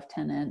 future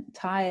lieutenant,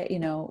 tie,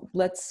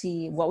 let's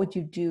see, what would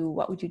you do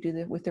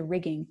with the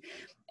rigging?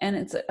 And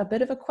it's a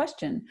bit of a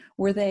question.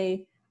 Were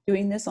they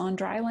doing this on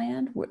dry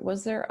land?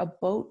 Was there a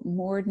boat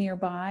moored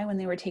nearby when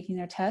they were taking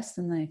their tests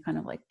and they kind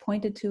of like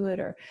pointed to it?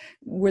 Or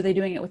were they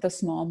doing it with a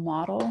small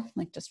model,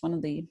 like just one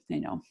of the, I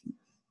don't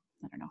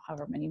know,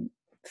 however many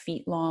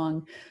feet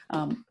long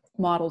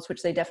models,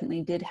 which they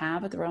definitely did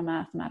have at the Royal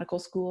Mathematical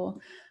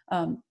School?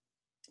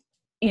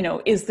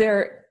 Is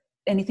there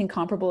anything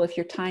comparable if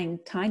you're tying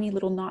tiny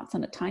little knots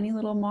on a tiny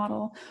little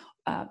model?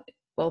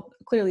 Well,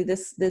 clearly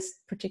this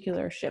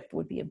particular ship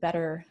would be a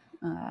better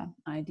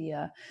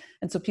idea.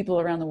 And so people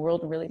around the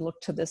world really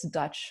look to this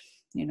Dutch,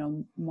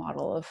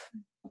 model of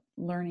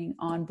learning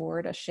on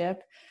board a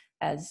ship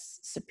as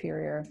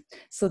superior.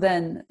 So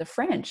then the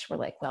French were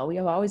like, well, we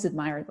have always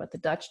admired what the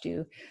Dutch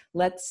do.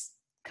 Let's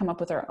come up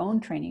with our own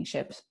training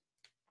ships.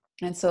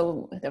 And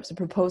so there was a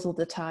proposal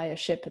to tie a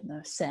ship in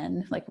the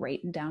Seine, like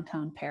right in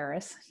downtown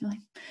Paris. Like,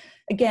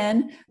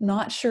 again,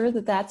 not sure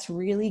that that's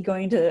really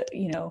going to,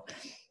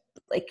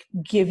 like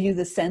give you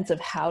the sense of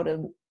how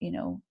to,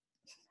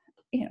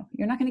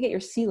 you're not going to get your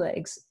sea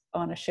legs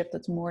on a ship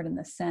that's moored in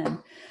the Seine.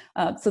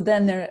 So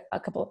then there are a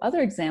couple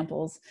other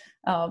examples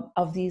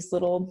of these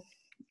little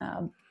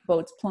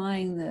boats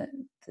plying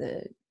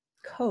the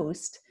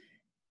coast.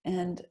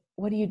 And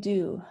what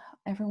do?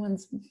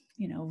 Everyone's,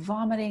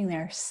 vomiting,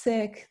 they're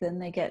sick, then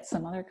they get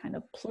some other kind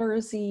of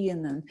pleurisy.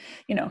 And then,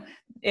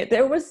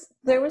 there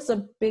was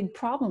a big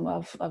problem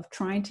of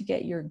trying to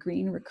get your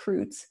green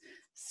recruits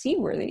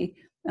seaworthy.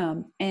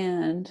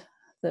 And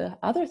the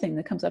other thing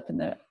that comes up in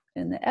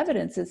the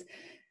evidence is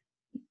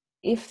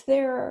if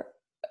there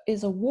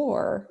is a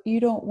war, you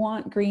don't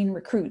want green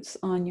recruits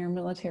on your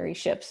military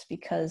ships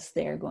because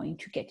they're going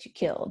to get you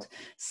killed.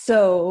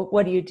 So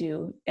what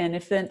do? And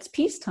if it's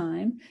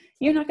peacetime,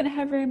 you're not going to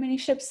have very many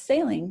ships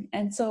sailing.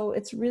 And so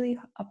it's really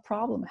a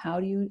problem. How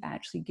do you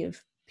actually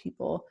give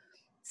people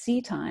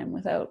sea time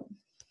without,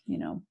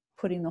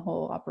 putting the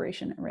whole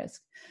operation at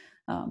risk?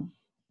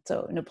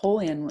 So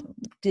Napoleon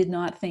did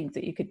not think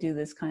that you could do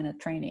this kind of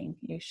training.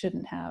 You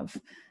shouldn't have,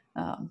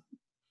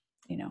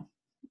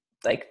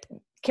 like,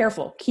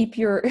 careful, keep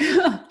your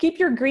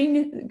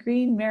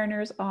green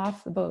mariners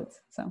off the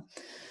boats. So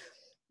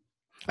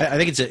I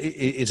think it's an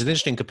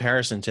interesting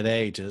comparison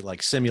today to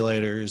like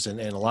simulators and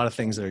a lot of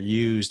things that are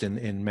used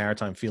in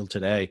maritime field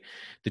today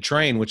to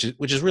train, which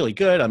is really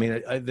good. I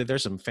mean,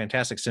 there's some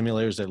fantastic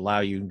simulators that allow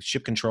you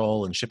ship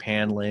control and ship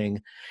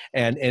handling,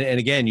 and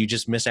again, you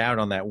just miss out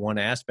on that one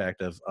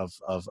aspect of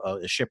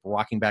a ship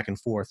rocking back and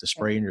forth, the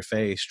spray in your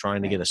face,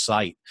 trying to get a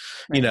sight,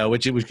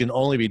 which can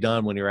only be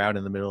done when you're out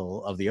in the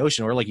middle of the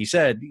ocean, or like you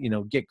said,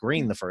 get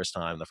green the first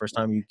time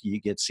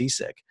you get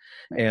seasick.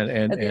 Right.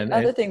 And the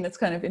other thing that's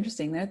kind of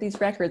interesting, there are these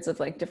records of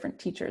like different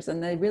teachers,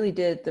 and they really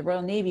did. The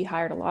Royal Navy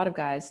hired a lot of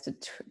guys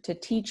to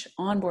teach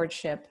onboard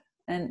ship,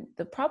 and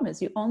the problem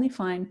is you only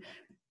find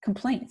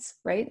complaints,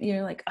 right?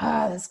 You're like,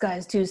 this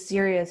guy's too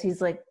serious. He's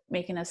like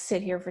making us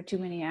sit here for too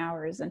many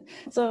hours, and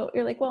so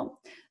you're like, well,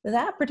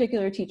 that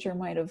particular teacher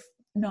might have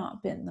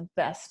not been the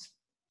best,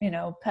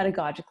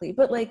 pedagogically,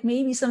 but like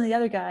maybe some of the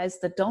other guys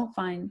that don't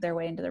find their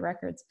way into the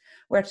records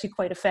were actually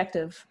quite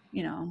effective,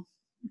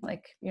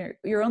 like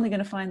you're only going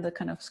to find the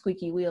kind of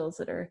squeaky wheels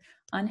that are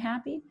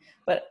unhappy,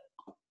 but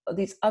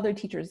these other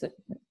teachers that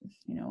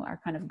are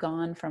kind of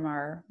gone from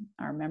our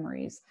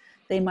memories,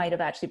 they might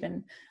have actually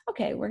been,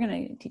 okay, we're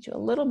going to teach you a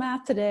little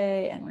math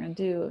today, and we're going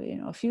to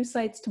do a few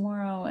sites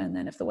tomorrow, and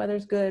then if the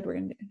weather's good, we're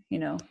going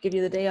to give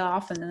you the day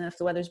off, and then if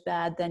the weather's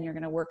bad, then you're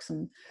going to work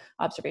some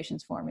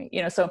observations for me.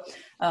 So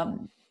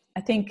I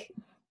think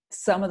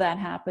some of that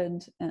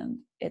happened, and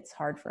it's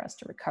hard for us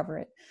to recover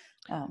it.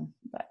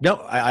 But.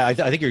 No, I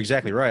think you're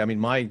exactly right. I mean,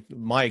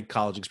 my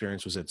college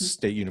experience was at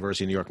State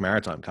University of New York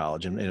Maritime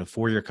College, and in a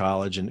 4-year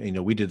college,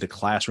 and we did the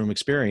classroom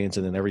experience,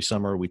 and then every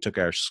summer we took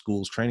our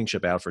school's training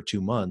ship out for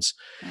 2 months.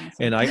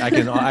 Awesome. And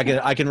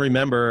I can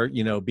remember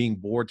being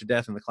bored to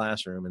death in the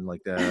classroom and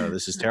like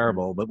this is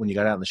terrible. But when you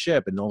got out on the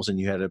ship and all of a sudden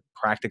you had to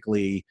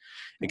practically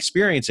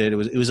experience it,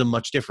 it was a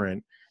much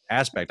different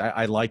aspect.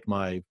 I liked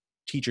my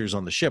teachers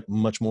on the ship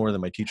much more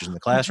than my teachers in the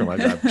classroom.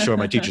 I'm sure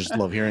my teachers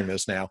love hearing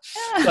this now,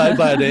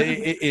 but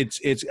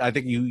it's I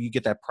think you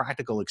get that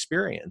practical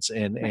experience,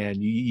 and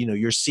you know,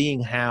 you're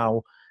seeing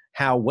how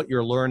what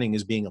you're learning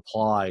is being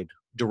applied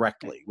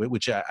directly,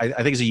 which I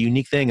think is a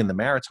unique thing in the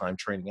maritime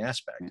training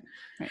aspect.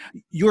 Right.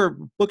 Your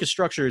book is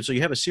structured so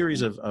you have a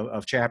series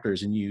of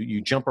chapters, and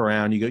you jump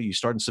around. You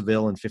start in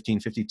Seville in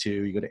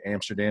 1552, you go to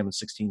Amsterdam in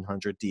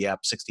 1600, Dieppe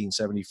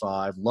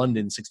 1675,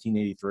 London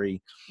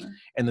 1683,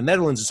 and the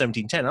Netherlands in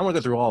 1710. I don't want to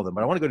go through all of them,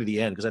 but I want to go to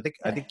the end, because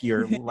I think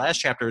your last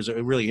chapter is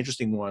a really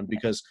interesting one,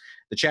 because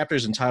the chapter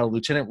is entitled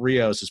Lieutenant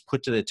Rios is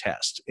Put to the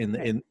Test in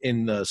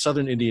the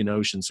Southern Indian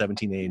Ocean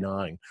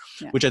 1789,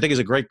 which I think is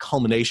a great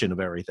culmination of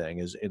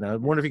everything. And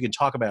I wonder if you can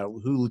talk about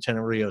who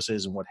Lieutenant Rios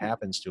is and what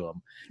happens to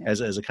him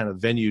as a kind of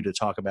venue to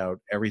talk about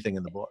everything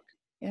in the book.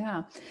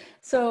 Yeah.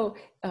 So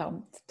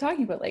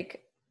talking about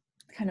like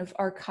kind of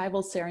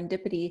archival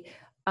serendipity,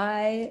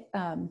 I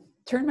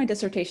turned my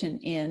dissertation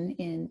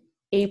in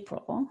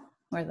April,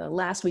 or the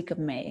last week of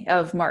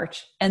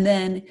March. And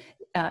then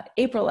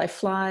April, I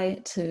fly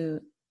to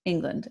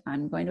England.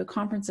 I'm going to a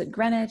conference at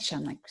Greenwich.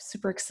 I'm like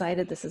super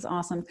excited. This is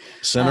awesome.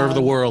 Center of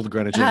the world,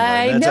 Greenwich, England.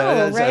 I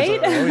know,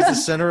 right? That's always the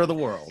center of the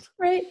world.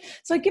 Right.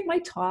 So I give my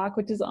talk,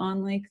 which is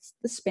on like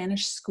the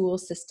Spanish school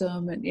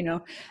system, and, you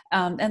know,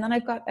 and then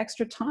I've got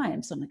extra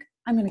time. So I'm like,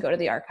 I'm going to go to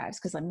the archives,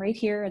 because I'm right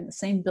here in the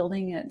same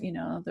building at, you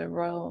know, the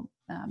Royal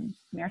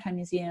Maritime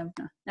Museum,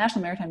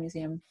 National Maritime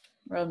Museum,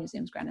 Royal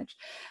Museums, Greenwich.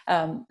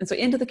 And so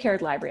into the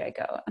Caird Library I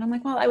go. And I'm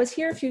like, well, I was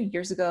here a few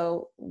years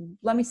ago.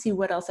 Let me see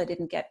what else I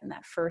didn't get in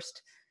that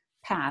first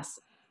pass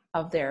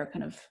of their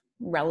kind of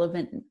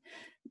relevant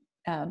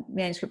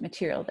manuscript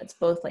material that's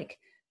both like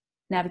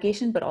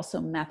navigation, but also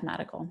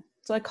mathematical.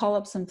 So I call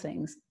up some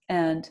things,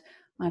 and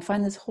I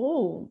find this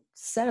whole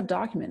set of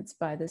documents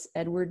by this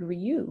Edward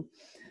Rieu.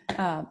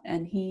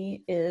 And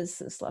he is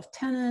this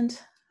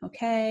lieutenant,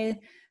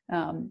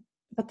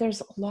 but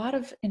there's a lot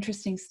of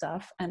interesting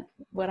stuff. And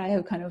what I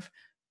have kind of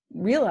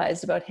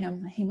realized about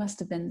him, he must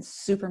have been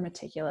super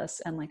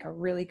meticulous and like a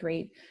really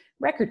great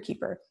record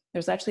keeper.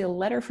 There's actually a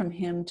letter from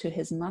him to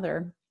his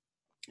mother.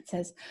 It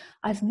says,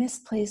 "I've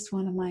misplaced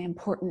one of my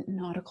important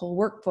nautical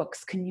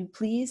workbooks. Can you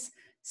please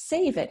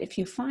save it if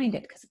you find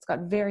it? Because it's got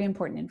very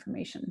important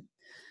information."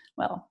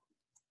 Well,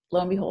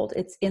 lo and behold,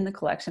 it's in the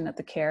collection at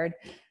the Caird.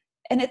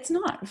 And it's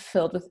not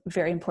filled with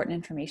very important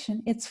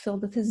information. It's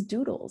filled with his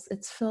doodles.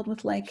 It's filled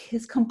with like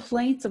his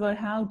complaints about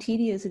how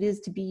tedious it is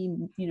to be,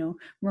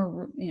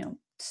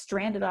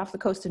 stranded off the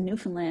coast of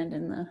Newfoundland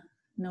in the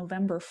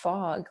November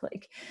fog.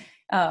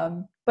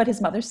 But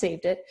his mother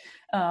saved it.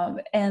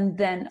 And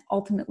then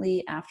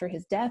ultimately after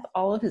his death,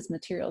 all of his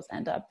materials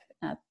end up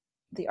at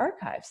the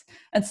archives.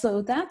 And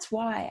so that's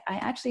why I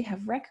actually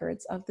have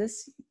records of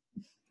this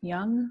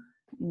young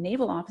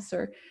naval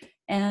officer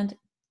and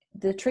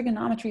the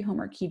trigonometry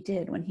homework he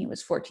did when he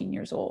was 14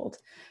 years old.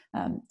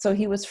 So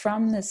he was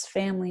from this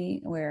family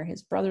where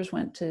his brothers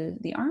went to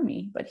the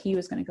Army, but he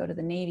was going to go to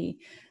the Navy.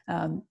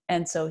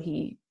 And so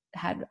he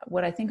had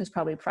what I think was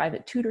probably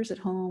private tutors at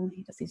home.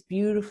 He does these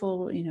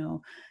beautiful,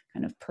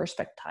 kind of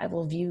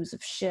perspectival views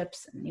of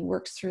ships, and he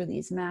works through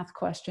these math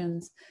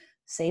questions,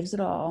 saves it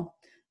all.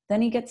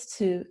 Then he gets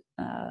to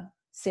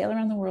sail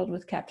around the world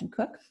with Captain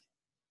Cook.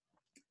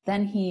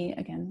 Then he,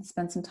 again,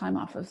 spent some time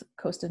off of the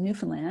coast of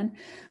Newfoundland,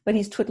 but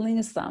he's twiddling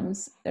his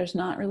thumbs. There's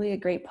not really a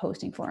great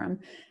posting for him.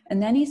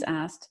 And then he's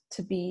asked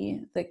to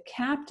be the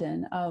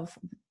captain of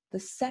the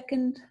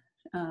second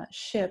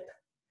ship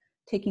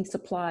taking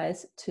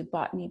supplies to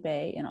Botany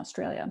Bay in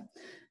Australia.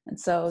 And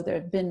so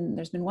there's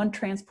been one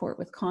transport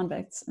with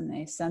convicts, and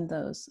they send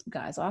those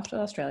guys off to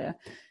Australia.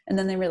 And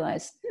then they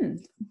realize,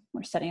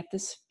 we're setting up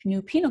this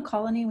new penal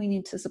colony. We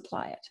need to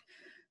supply it.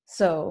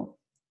 So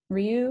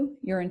Rieu,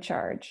 you're in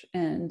charge.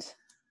 And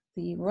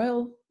the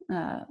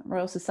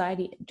Royal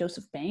Society,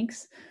 Joseph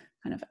Banks,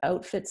 kind of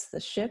outfits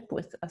the ship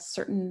with a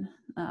certain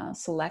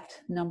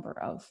select number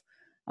of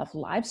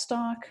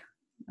livestock,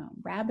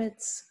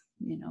 rabbits,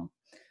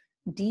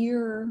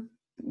 deer,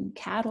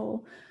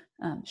 cattle,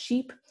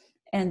 sheep,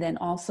 and then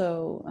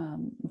also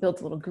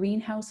builds a little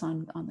greenhouse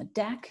on the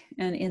deck.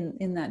 And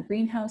in that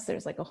greenhouse,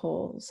 there's like a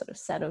whole sort of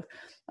set of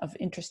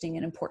interesting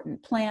and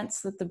important plants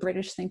that the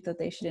British think that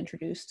they should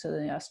introduce to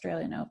the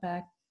Australian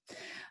outback.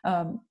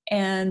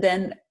 And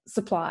then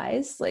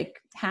supplies like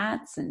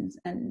hats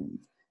and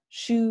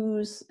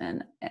shoes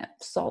and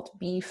salt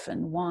beef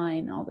and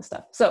wine, all this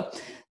stuff. So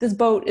this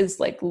boat is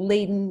like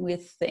laden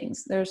with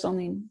things. There's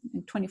only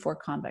 24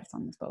 convicts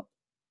on this boat.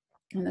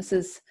 And this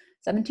is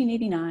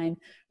 1789.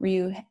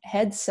 Rieu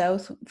heads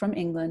south from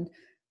England,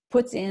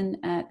 puts in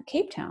at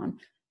Cape Town,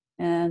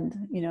 and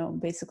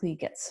basically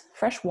gets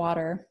fresh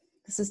water.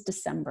 This is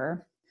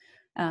December,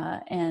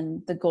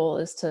 and the goal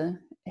is to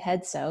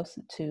head south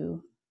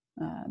to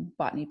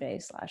Botany Bay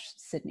 /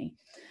 Sydney.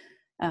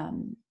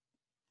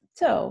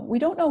 So we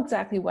don't know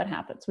exactly what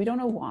happens. We don't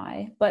know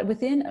why, but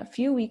within a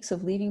few weeks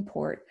of leaving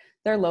port,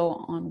 they're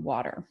low on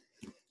water.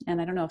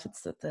 And I don't know if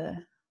it's that the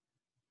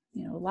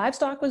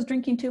livestock was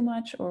drinking too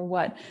much or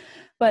what,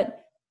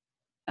 but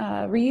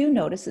Rieu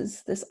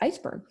notices this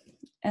iceberg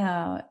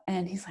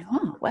And he's like,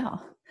 oh,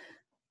 well,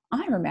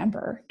 I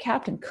remember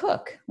Captain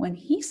Cook, when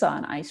he saw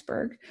an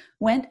iceberg,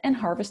 went and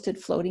harvested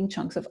floating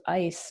chunks of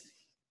ice.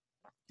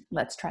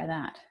 Let's try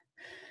that.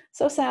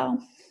 So Sal,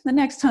 the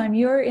next time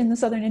you're in the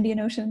Southern Indian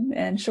Ocean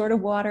and short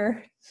of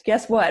water,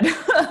 guess what?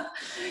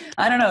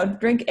 I don't know,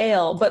 drink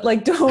ale, but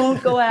like,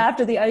 don't go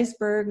after the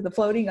iceberg, the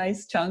floating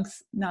ice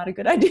chunks, not a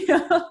good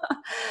idea.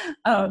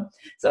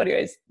 So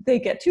anyways, they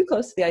get too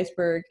close to the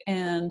iceberg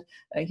and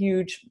a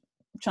huge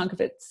chunk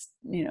of it,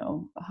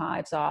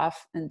 hives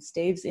off and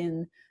staves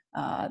in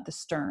the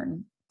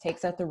stern,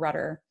 takes out the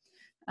rudder.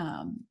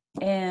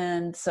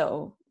 And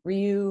so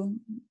Ryu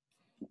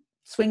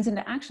swings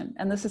into action.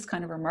 And this is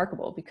kind of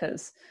remarkable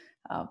because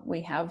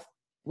we have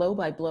blow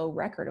by blow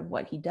record of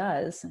what he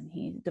does. And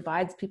he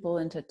divides people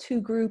into two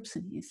groups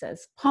and he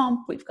says,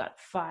 pump, we've got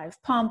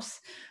 5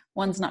 pumps.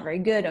 One's not very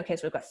good. Okay,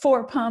 so we've got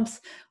 4 pumps.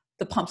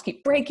 The pumps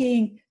keep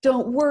breaking.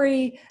 Don't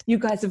worry. You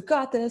guys have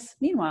got this.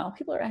 Meanwhile,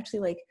 people are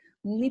actually like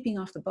leaping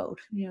off the boat,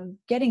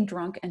 getting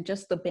drunk and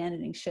just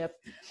abandoning ship.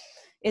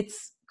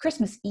 It's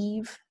Christmas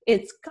Eve.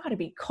 It's got to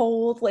be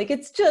cold. Like,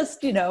 it's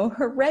just,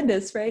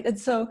 horrendous, right? And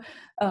so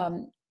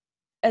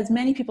as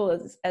many people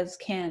as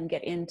can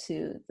get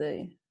into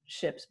the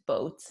ship's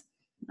boats.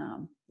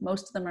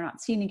 Most of them are not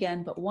seen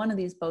again, but one of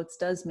these boats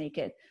does make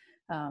it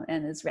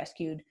and is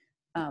rescued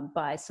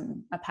by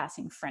a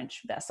passing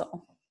French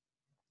vessel.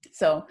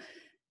 So,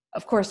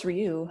 of course,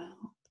 Ryu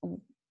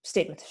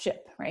stayed with the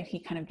ship, right? He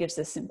kind of gives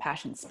this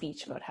impassioned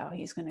speech about how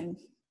he's going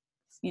to,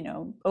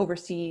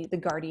 oversee the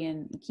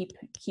Guardian,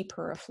 keep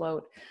her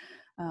afloat.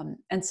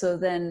 And so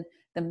then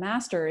the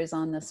master is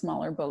on the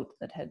smaller boat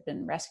that had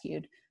been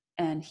rescued,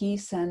 and he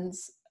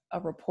sends a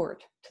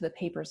report to the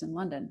papers in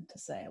London to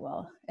say,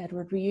 well,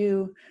 Edward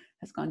Ryu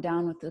has gone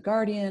down with the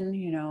Guardian,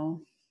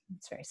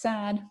 it's very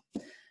sad.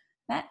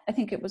 That, I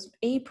think it was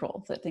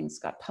April that things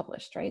got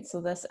published, right? So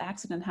this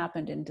accident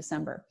happened in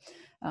December.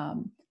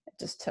 It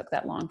just took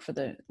that long for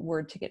the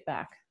word to get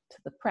back to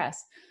the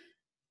press.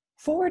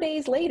 4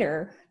 days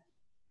later,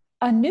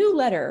 a new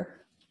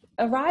letter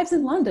arrives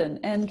in London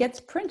and gets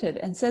printed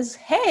and says,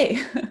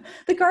 hey,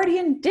 the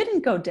Guardian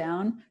didn't go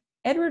down.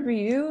 Edward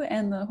Ryu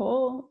and the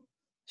whole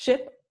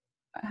ship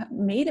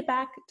made it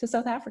back to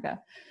South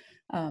Africa.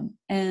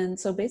 And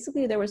so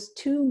basically there was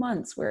 2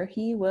 months where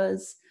he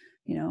was,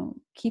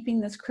 keeping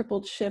this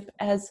crippled ship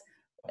as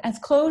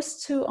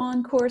close to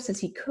on course as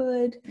he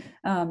could.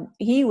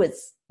 He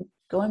was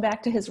going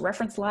back to his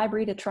reference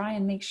library to try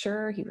and make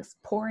sure. He was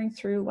pouring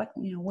through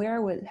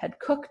where had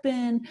Cook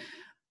been?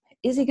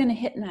 Is he going to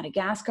hit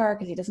Madagascar?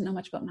 Because he doesn't know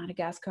much about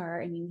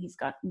Madagascar. I mean, he's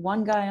got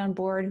one guy on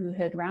board who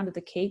had rounded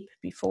the Cape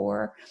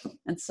before.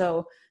 And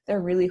so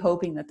they're really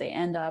hoping that they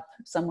end up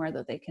somewhere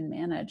that they can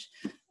manage.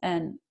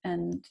 And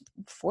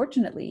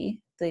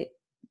fortunately, the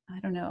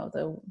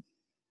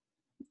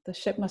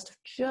ship must have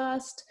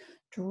just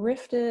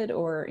drifted,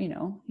 or,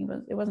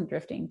 it wasn't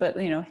drifting, but,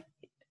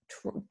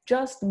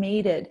 just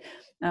made it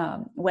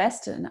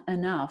west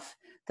enough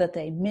that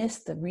they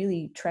missed the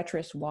really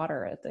treacherous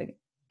water at the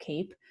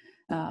Cape.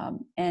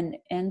 And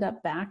end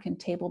up back in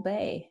Table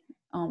Bay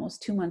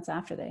almost 2 months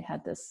after they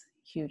had this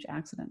huge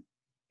accident.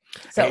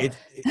 So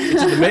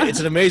it's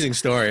an amazing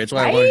story. It's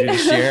why right? I wanted you to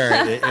share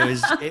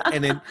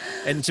it.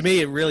 And to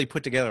me, it really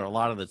put together a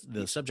lot of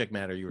the subject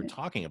matter you were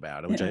talking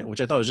about,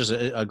 which I thought was just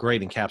a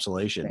great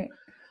encapsulation. Right.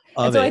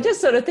 And so I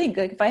just sort of think,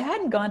 like, if I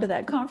hadn't gone to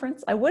that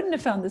conference, I wouldn't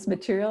have found this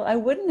material. I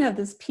wouldn't have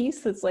this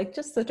piece that's like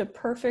just such a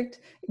perfect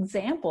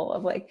example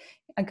of like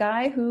a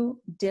guy who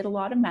did a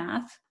lot of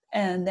math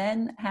and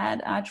then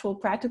had actual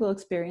practical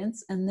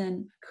experience and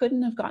then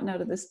couldn't have gotten out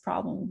of this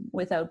problem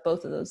without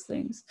both of those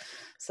things.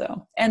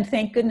 So, and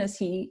thank goodness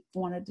he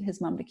wanted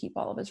his mom to keep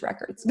all of his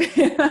records.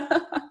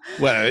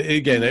 Well,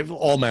 again,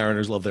 all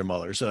mariners love their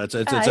mother. So it's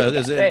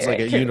like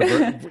a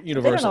universal. They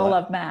don't all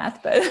love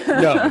math, but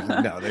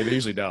no, they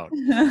usually don't.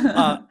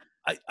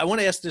 I want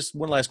to ask this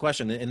one last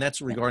question, and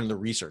that's regarding the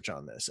research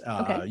on this.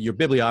 Okay. Your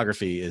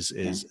bibliography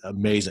is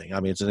amazing. I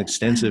mean, it's an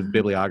extensive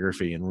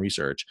bibliography and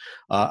research.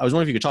 I was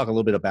wondering if you could talk a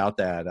little bit about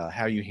that,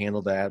 how you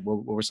handled that.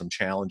 What were some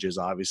challenges,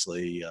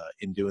 obviously,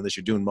 in doing this?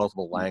 You're doing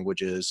multiple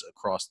languages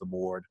across the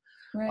board.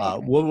 Right.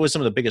 What were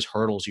some of the biggest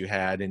hurdles you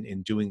had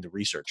in doing the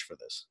research for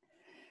this?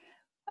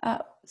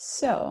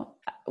 So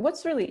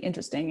what's really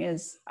interesting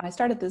is I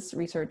started this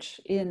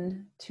research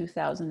in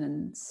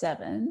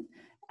 2007,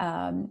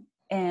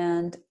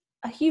 and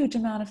a huge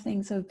amount of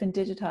things have been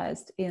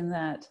digitized in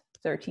that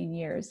 13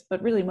 years,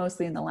 but really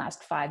mostly in the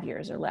last 5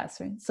 years or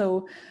less. Right?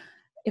 So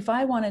if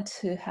I wanted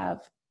to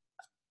have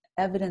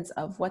evidence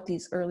of what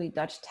these early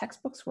Dutch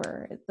textbooks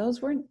were,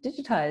 those weren't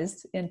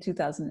digitized in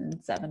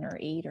 2007 or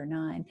 8 or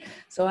 9.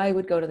 So I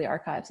would go to the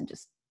archives and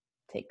just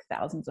take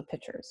thousands of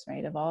pictures,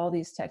 right, of all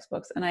these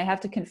textbooks. And I have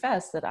to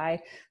confess that I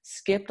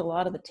skipped a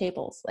lot of the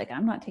tables. Like,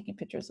 I'm not taking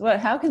pictures. Well,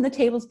 how can the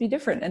tables be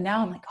different? And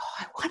now I'm like,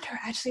 I wonder,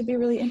 actually it'd be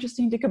really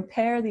interesting to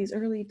compare these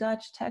early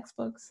Dutch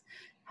textbooks,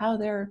 how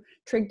their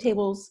trig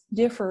tables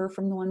differ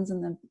from the ones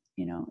in the,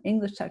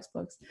 English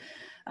textbooks.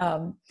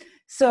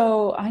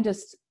 So I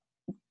just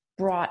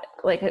brought,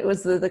 like, it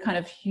was the kind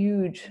of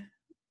huge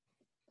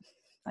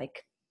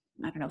like,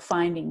 I don't know,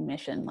 finding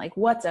mission, like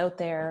what's out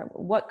there,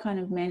 what kind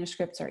of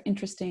manuscripts are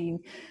interesting,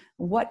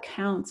 what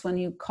counts when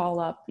you call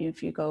up,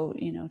 if you go,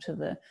 to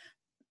the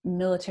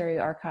military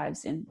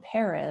archives in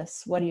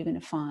Paris, what are you going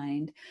to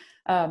find?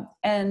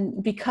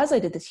 And because I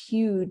did this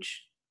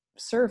huge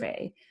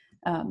survey,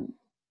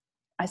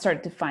 I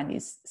started to find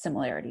these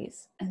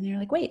similarities, and they're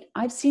like, wait,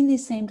 I've seen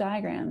these same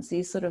diagrams,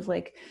 these sort of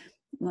like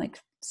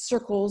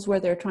circles where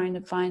they're trying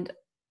to find,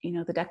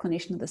 the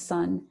declination of the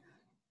sun.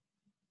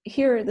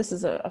 Here, this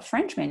is a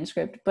French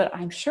manuscript, but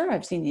I'm sure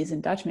I've seen these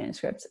in Dutch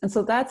manuscripts. And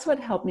so that's what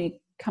helped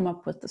me come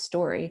up with the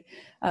story.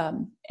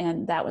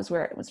 And that was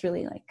where it was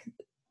really like,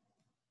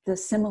 the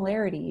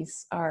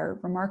similarities are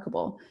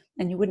remarkable,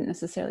 and you wouldn't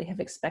necessarily have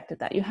expected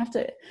that. You have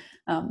to,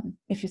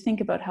 if you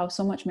think about how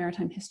so much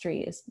maritime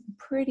history is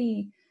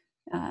pretty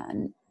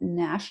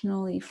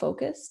nationally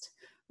focused,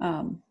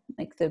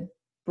 like the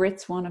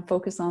Brits want to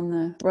focus on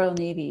the Royal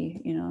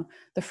Navy,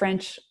 the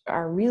French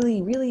are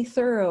really, really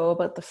thorough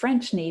about the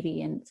French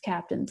Navy and its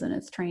captains and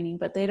its training,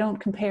 but they don't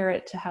compare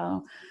it to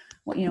how,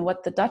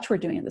 what the Dutch were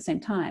doing at the same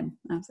time.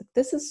 And I was like,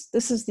 this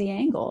is the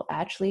angle,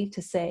 actually,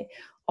 to say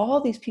all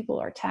these people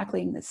are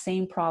tackling the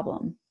same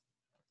problem.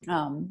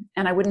 And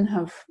I wouldn't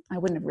have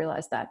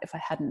realized that if I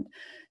hadn't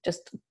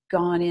just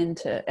gone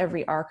into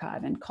every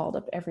archive and called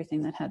up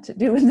everything that had to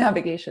do with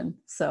navigation.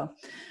 So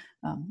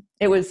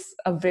it was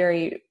a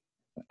very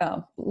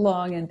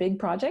long and big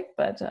project,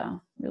 but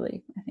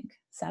really, I think,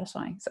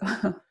 satisfying.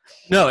 So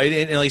no,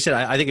 and like I said,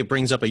 I think it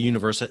brings up a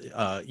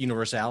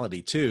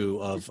universality too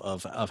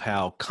of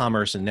how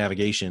commerce and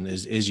navigation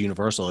is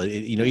universal.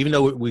 Even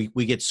though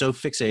we get so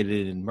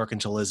fixated in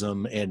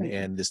mercantilism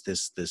and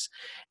this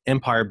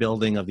empire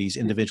building of these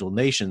individual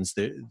nations,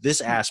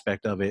 this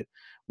aspect of it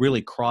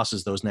really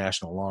crosses those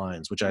national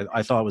lines, which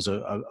I thought was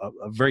a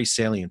very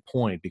salient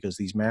point, because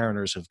these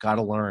mariners have got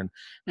to learn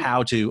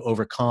how to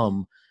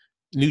overcome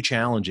new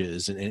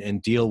challenges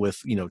and deal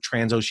with,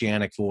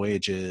 transoceanic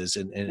voyages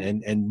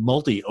and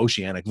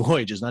multi-oceanic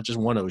voyages, not just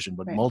one ocean,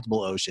 but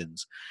multiple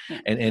oceans,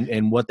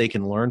 and what they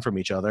can learn from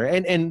each other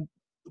and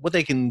what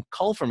they can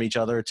cull from each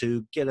other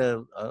to get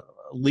a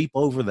leap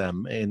over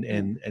them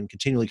and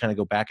continually kind of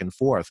go back and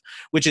forth,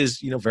 which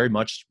is, very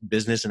much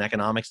business and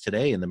economics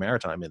today in the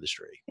maritime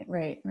industry.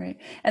 Right.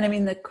 And I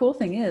mean, the cool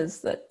thing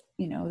is that,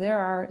 there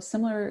are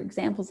similar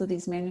examples of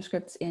these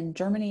manuscripts in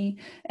Germany,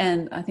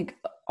 and I think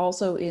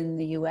also in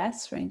the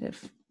US, right?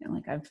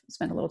 I've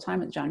spent a little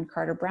time at the John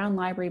Carter Brown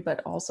Library,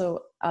 but also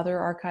other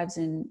archives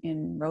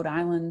in Rhode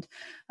Island.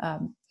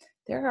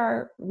 There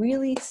are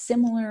really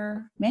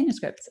similar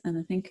manuscripts. And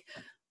I think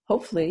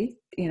hopefully,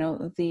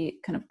 the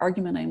kind of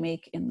argument I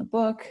make in the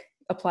book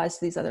applies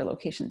to these other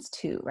locations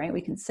too, right?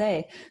 We can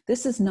say,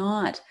 this is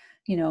not,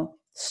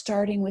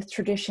 starting with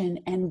tradition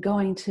and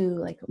going to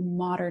like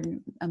modern,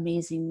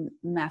 amazing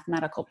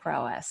mathematical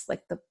prowess.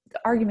 Like the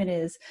argument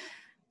is,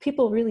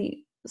 people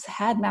really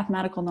had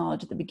mathematical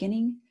knowledge at the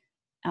beginning,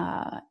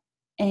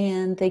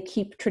 and they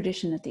keep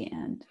tradition at the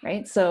end,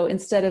 right? So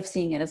instead of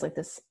seeing it as like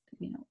this,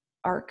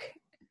 arc,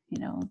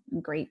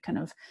 great kind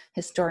of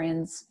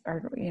historians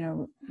are,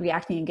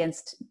 reacting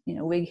against,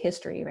 Whig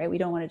history, right? We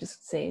don't want to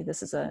just say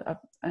this is a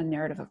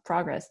narrative of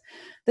progress.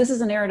 This is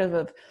a narrative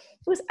of,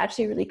 it was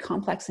actually really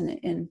complex and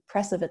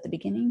impressive at the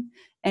beginning,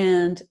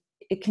 and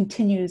it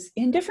continues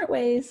in different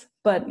ways,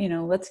 but,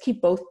 let's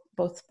keep both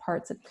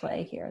parts at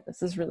play here.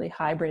 This is really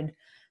hybrid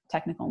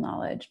technical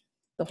knowledge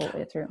the whole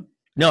way through.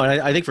 No, and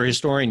I think for a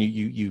historian,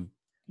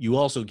 you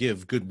also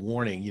give good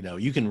warning.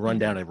 You can run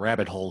down a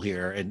rabbit hole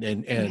here, and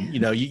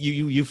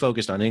you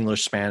focused on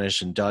English,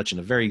 Spanish, and Dutch in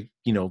a very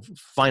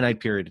finite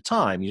period of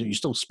time. You're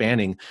still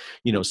spanning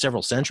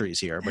several centuries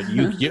here, but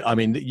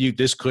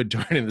this could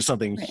turn into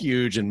something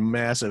huge and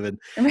massive and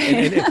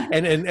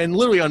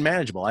literally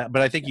unmanageable.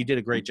 But I think you did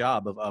a great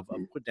job of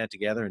putting that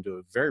together into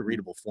a very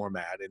readable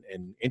format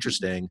and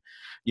interesting.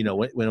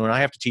 When I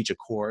have to teach a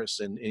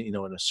course and in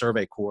a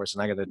survey course,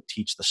 and I got to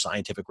teach the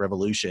scientific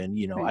revolution,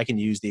 I can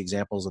use the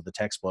examples of the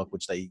textbook,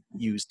 which they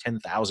use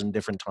 10,000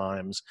 different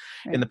times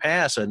in the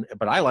past.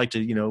 But I like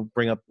to,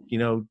 bring up,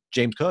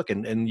 James Cook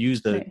and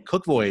use the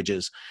Cook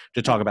voyages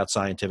to talk about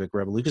scientific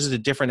revolution, because it's a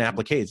different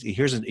application.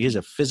 Here's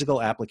a physical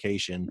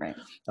application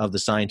of the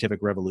scientific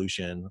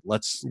revolution.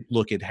 Let's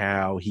look at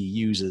how he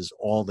uses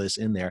all this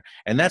in there.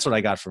 And that's what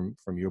I got from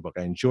your book.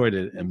 I enjoyed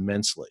it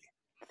immensely.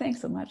 Thanks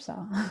so much,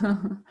 Sal.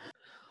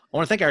 I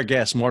want to thank our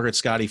guest, Margaret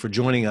Schotte, for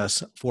joining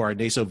us for our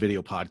NASO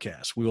video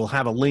podcast. We will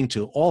have a link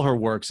to all her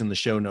works in the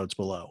show notes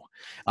below.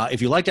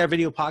 If you liked our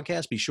video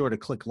podcast, be sure to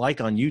click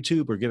like on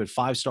YouTube or give it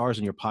 5 stars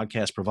on your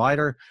podcast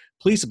provider.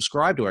 Please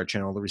subscribe to our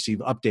channel to receive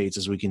updates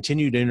as we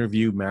continue to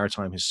interview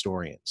maritime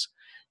historians.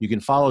 You can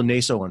follow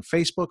NASO on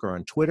Facebook or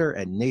on Twitter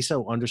at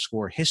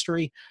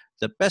NASO_history.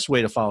 The best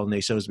way to follow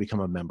NASO is to become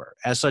a member.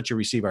 As such, you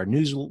receive our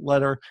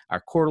newsletter, our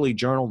quarterly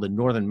journal, The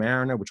Northern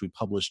Mariner, which we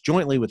publish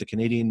jointly with the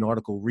Canadian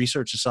Nautical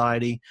Research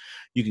Society.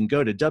 You can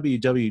go to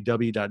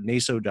www.naso.org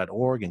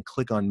and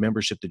click on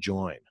membership to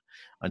join.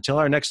 Until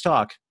our next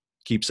talk,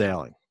 keep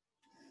sailing.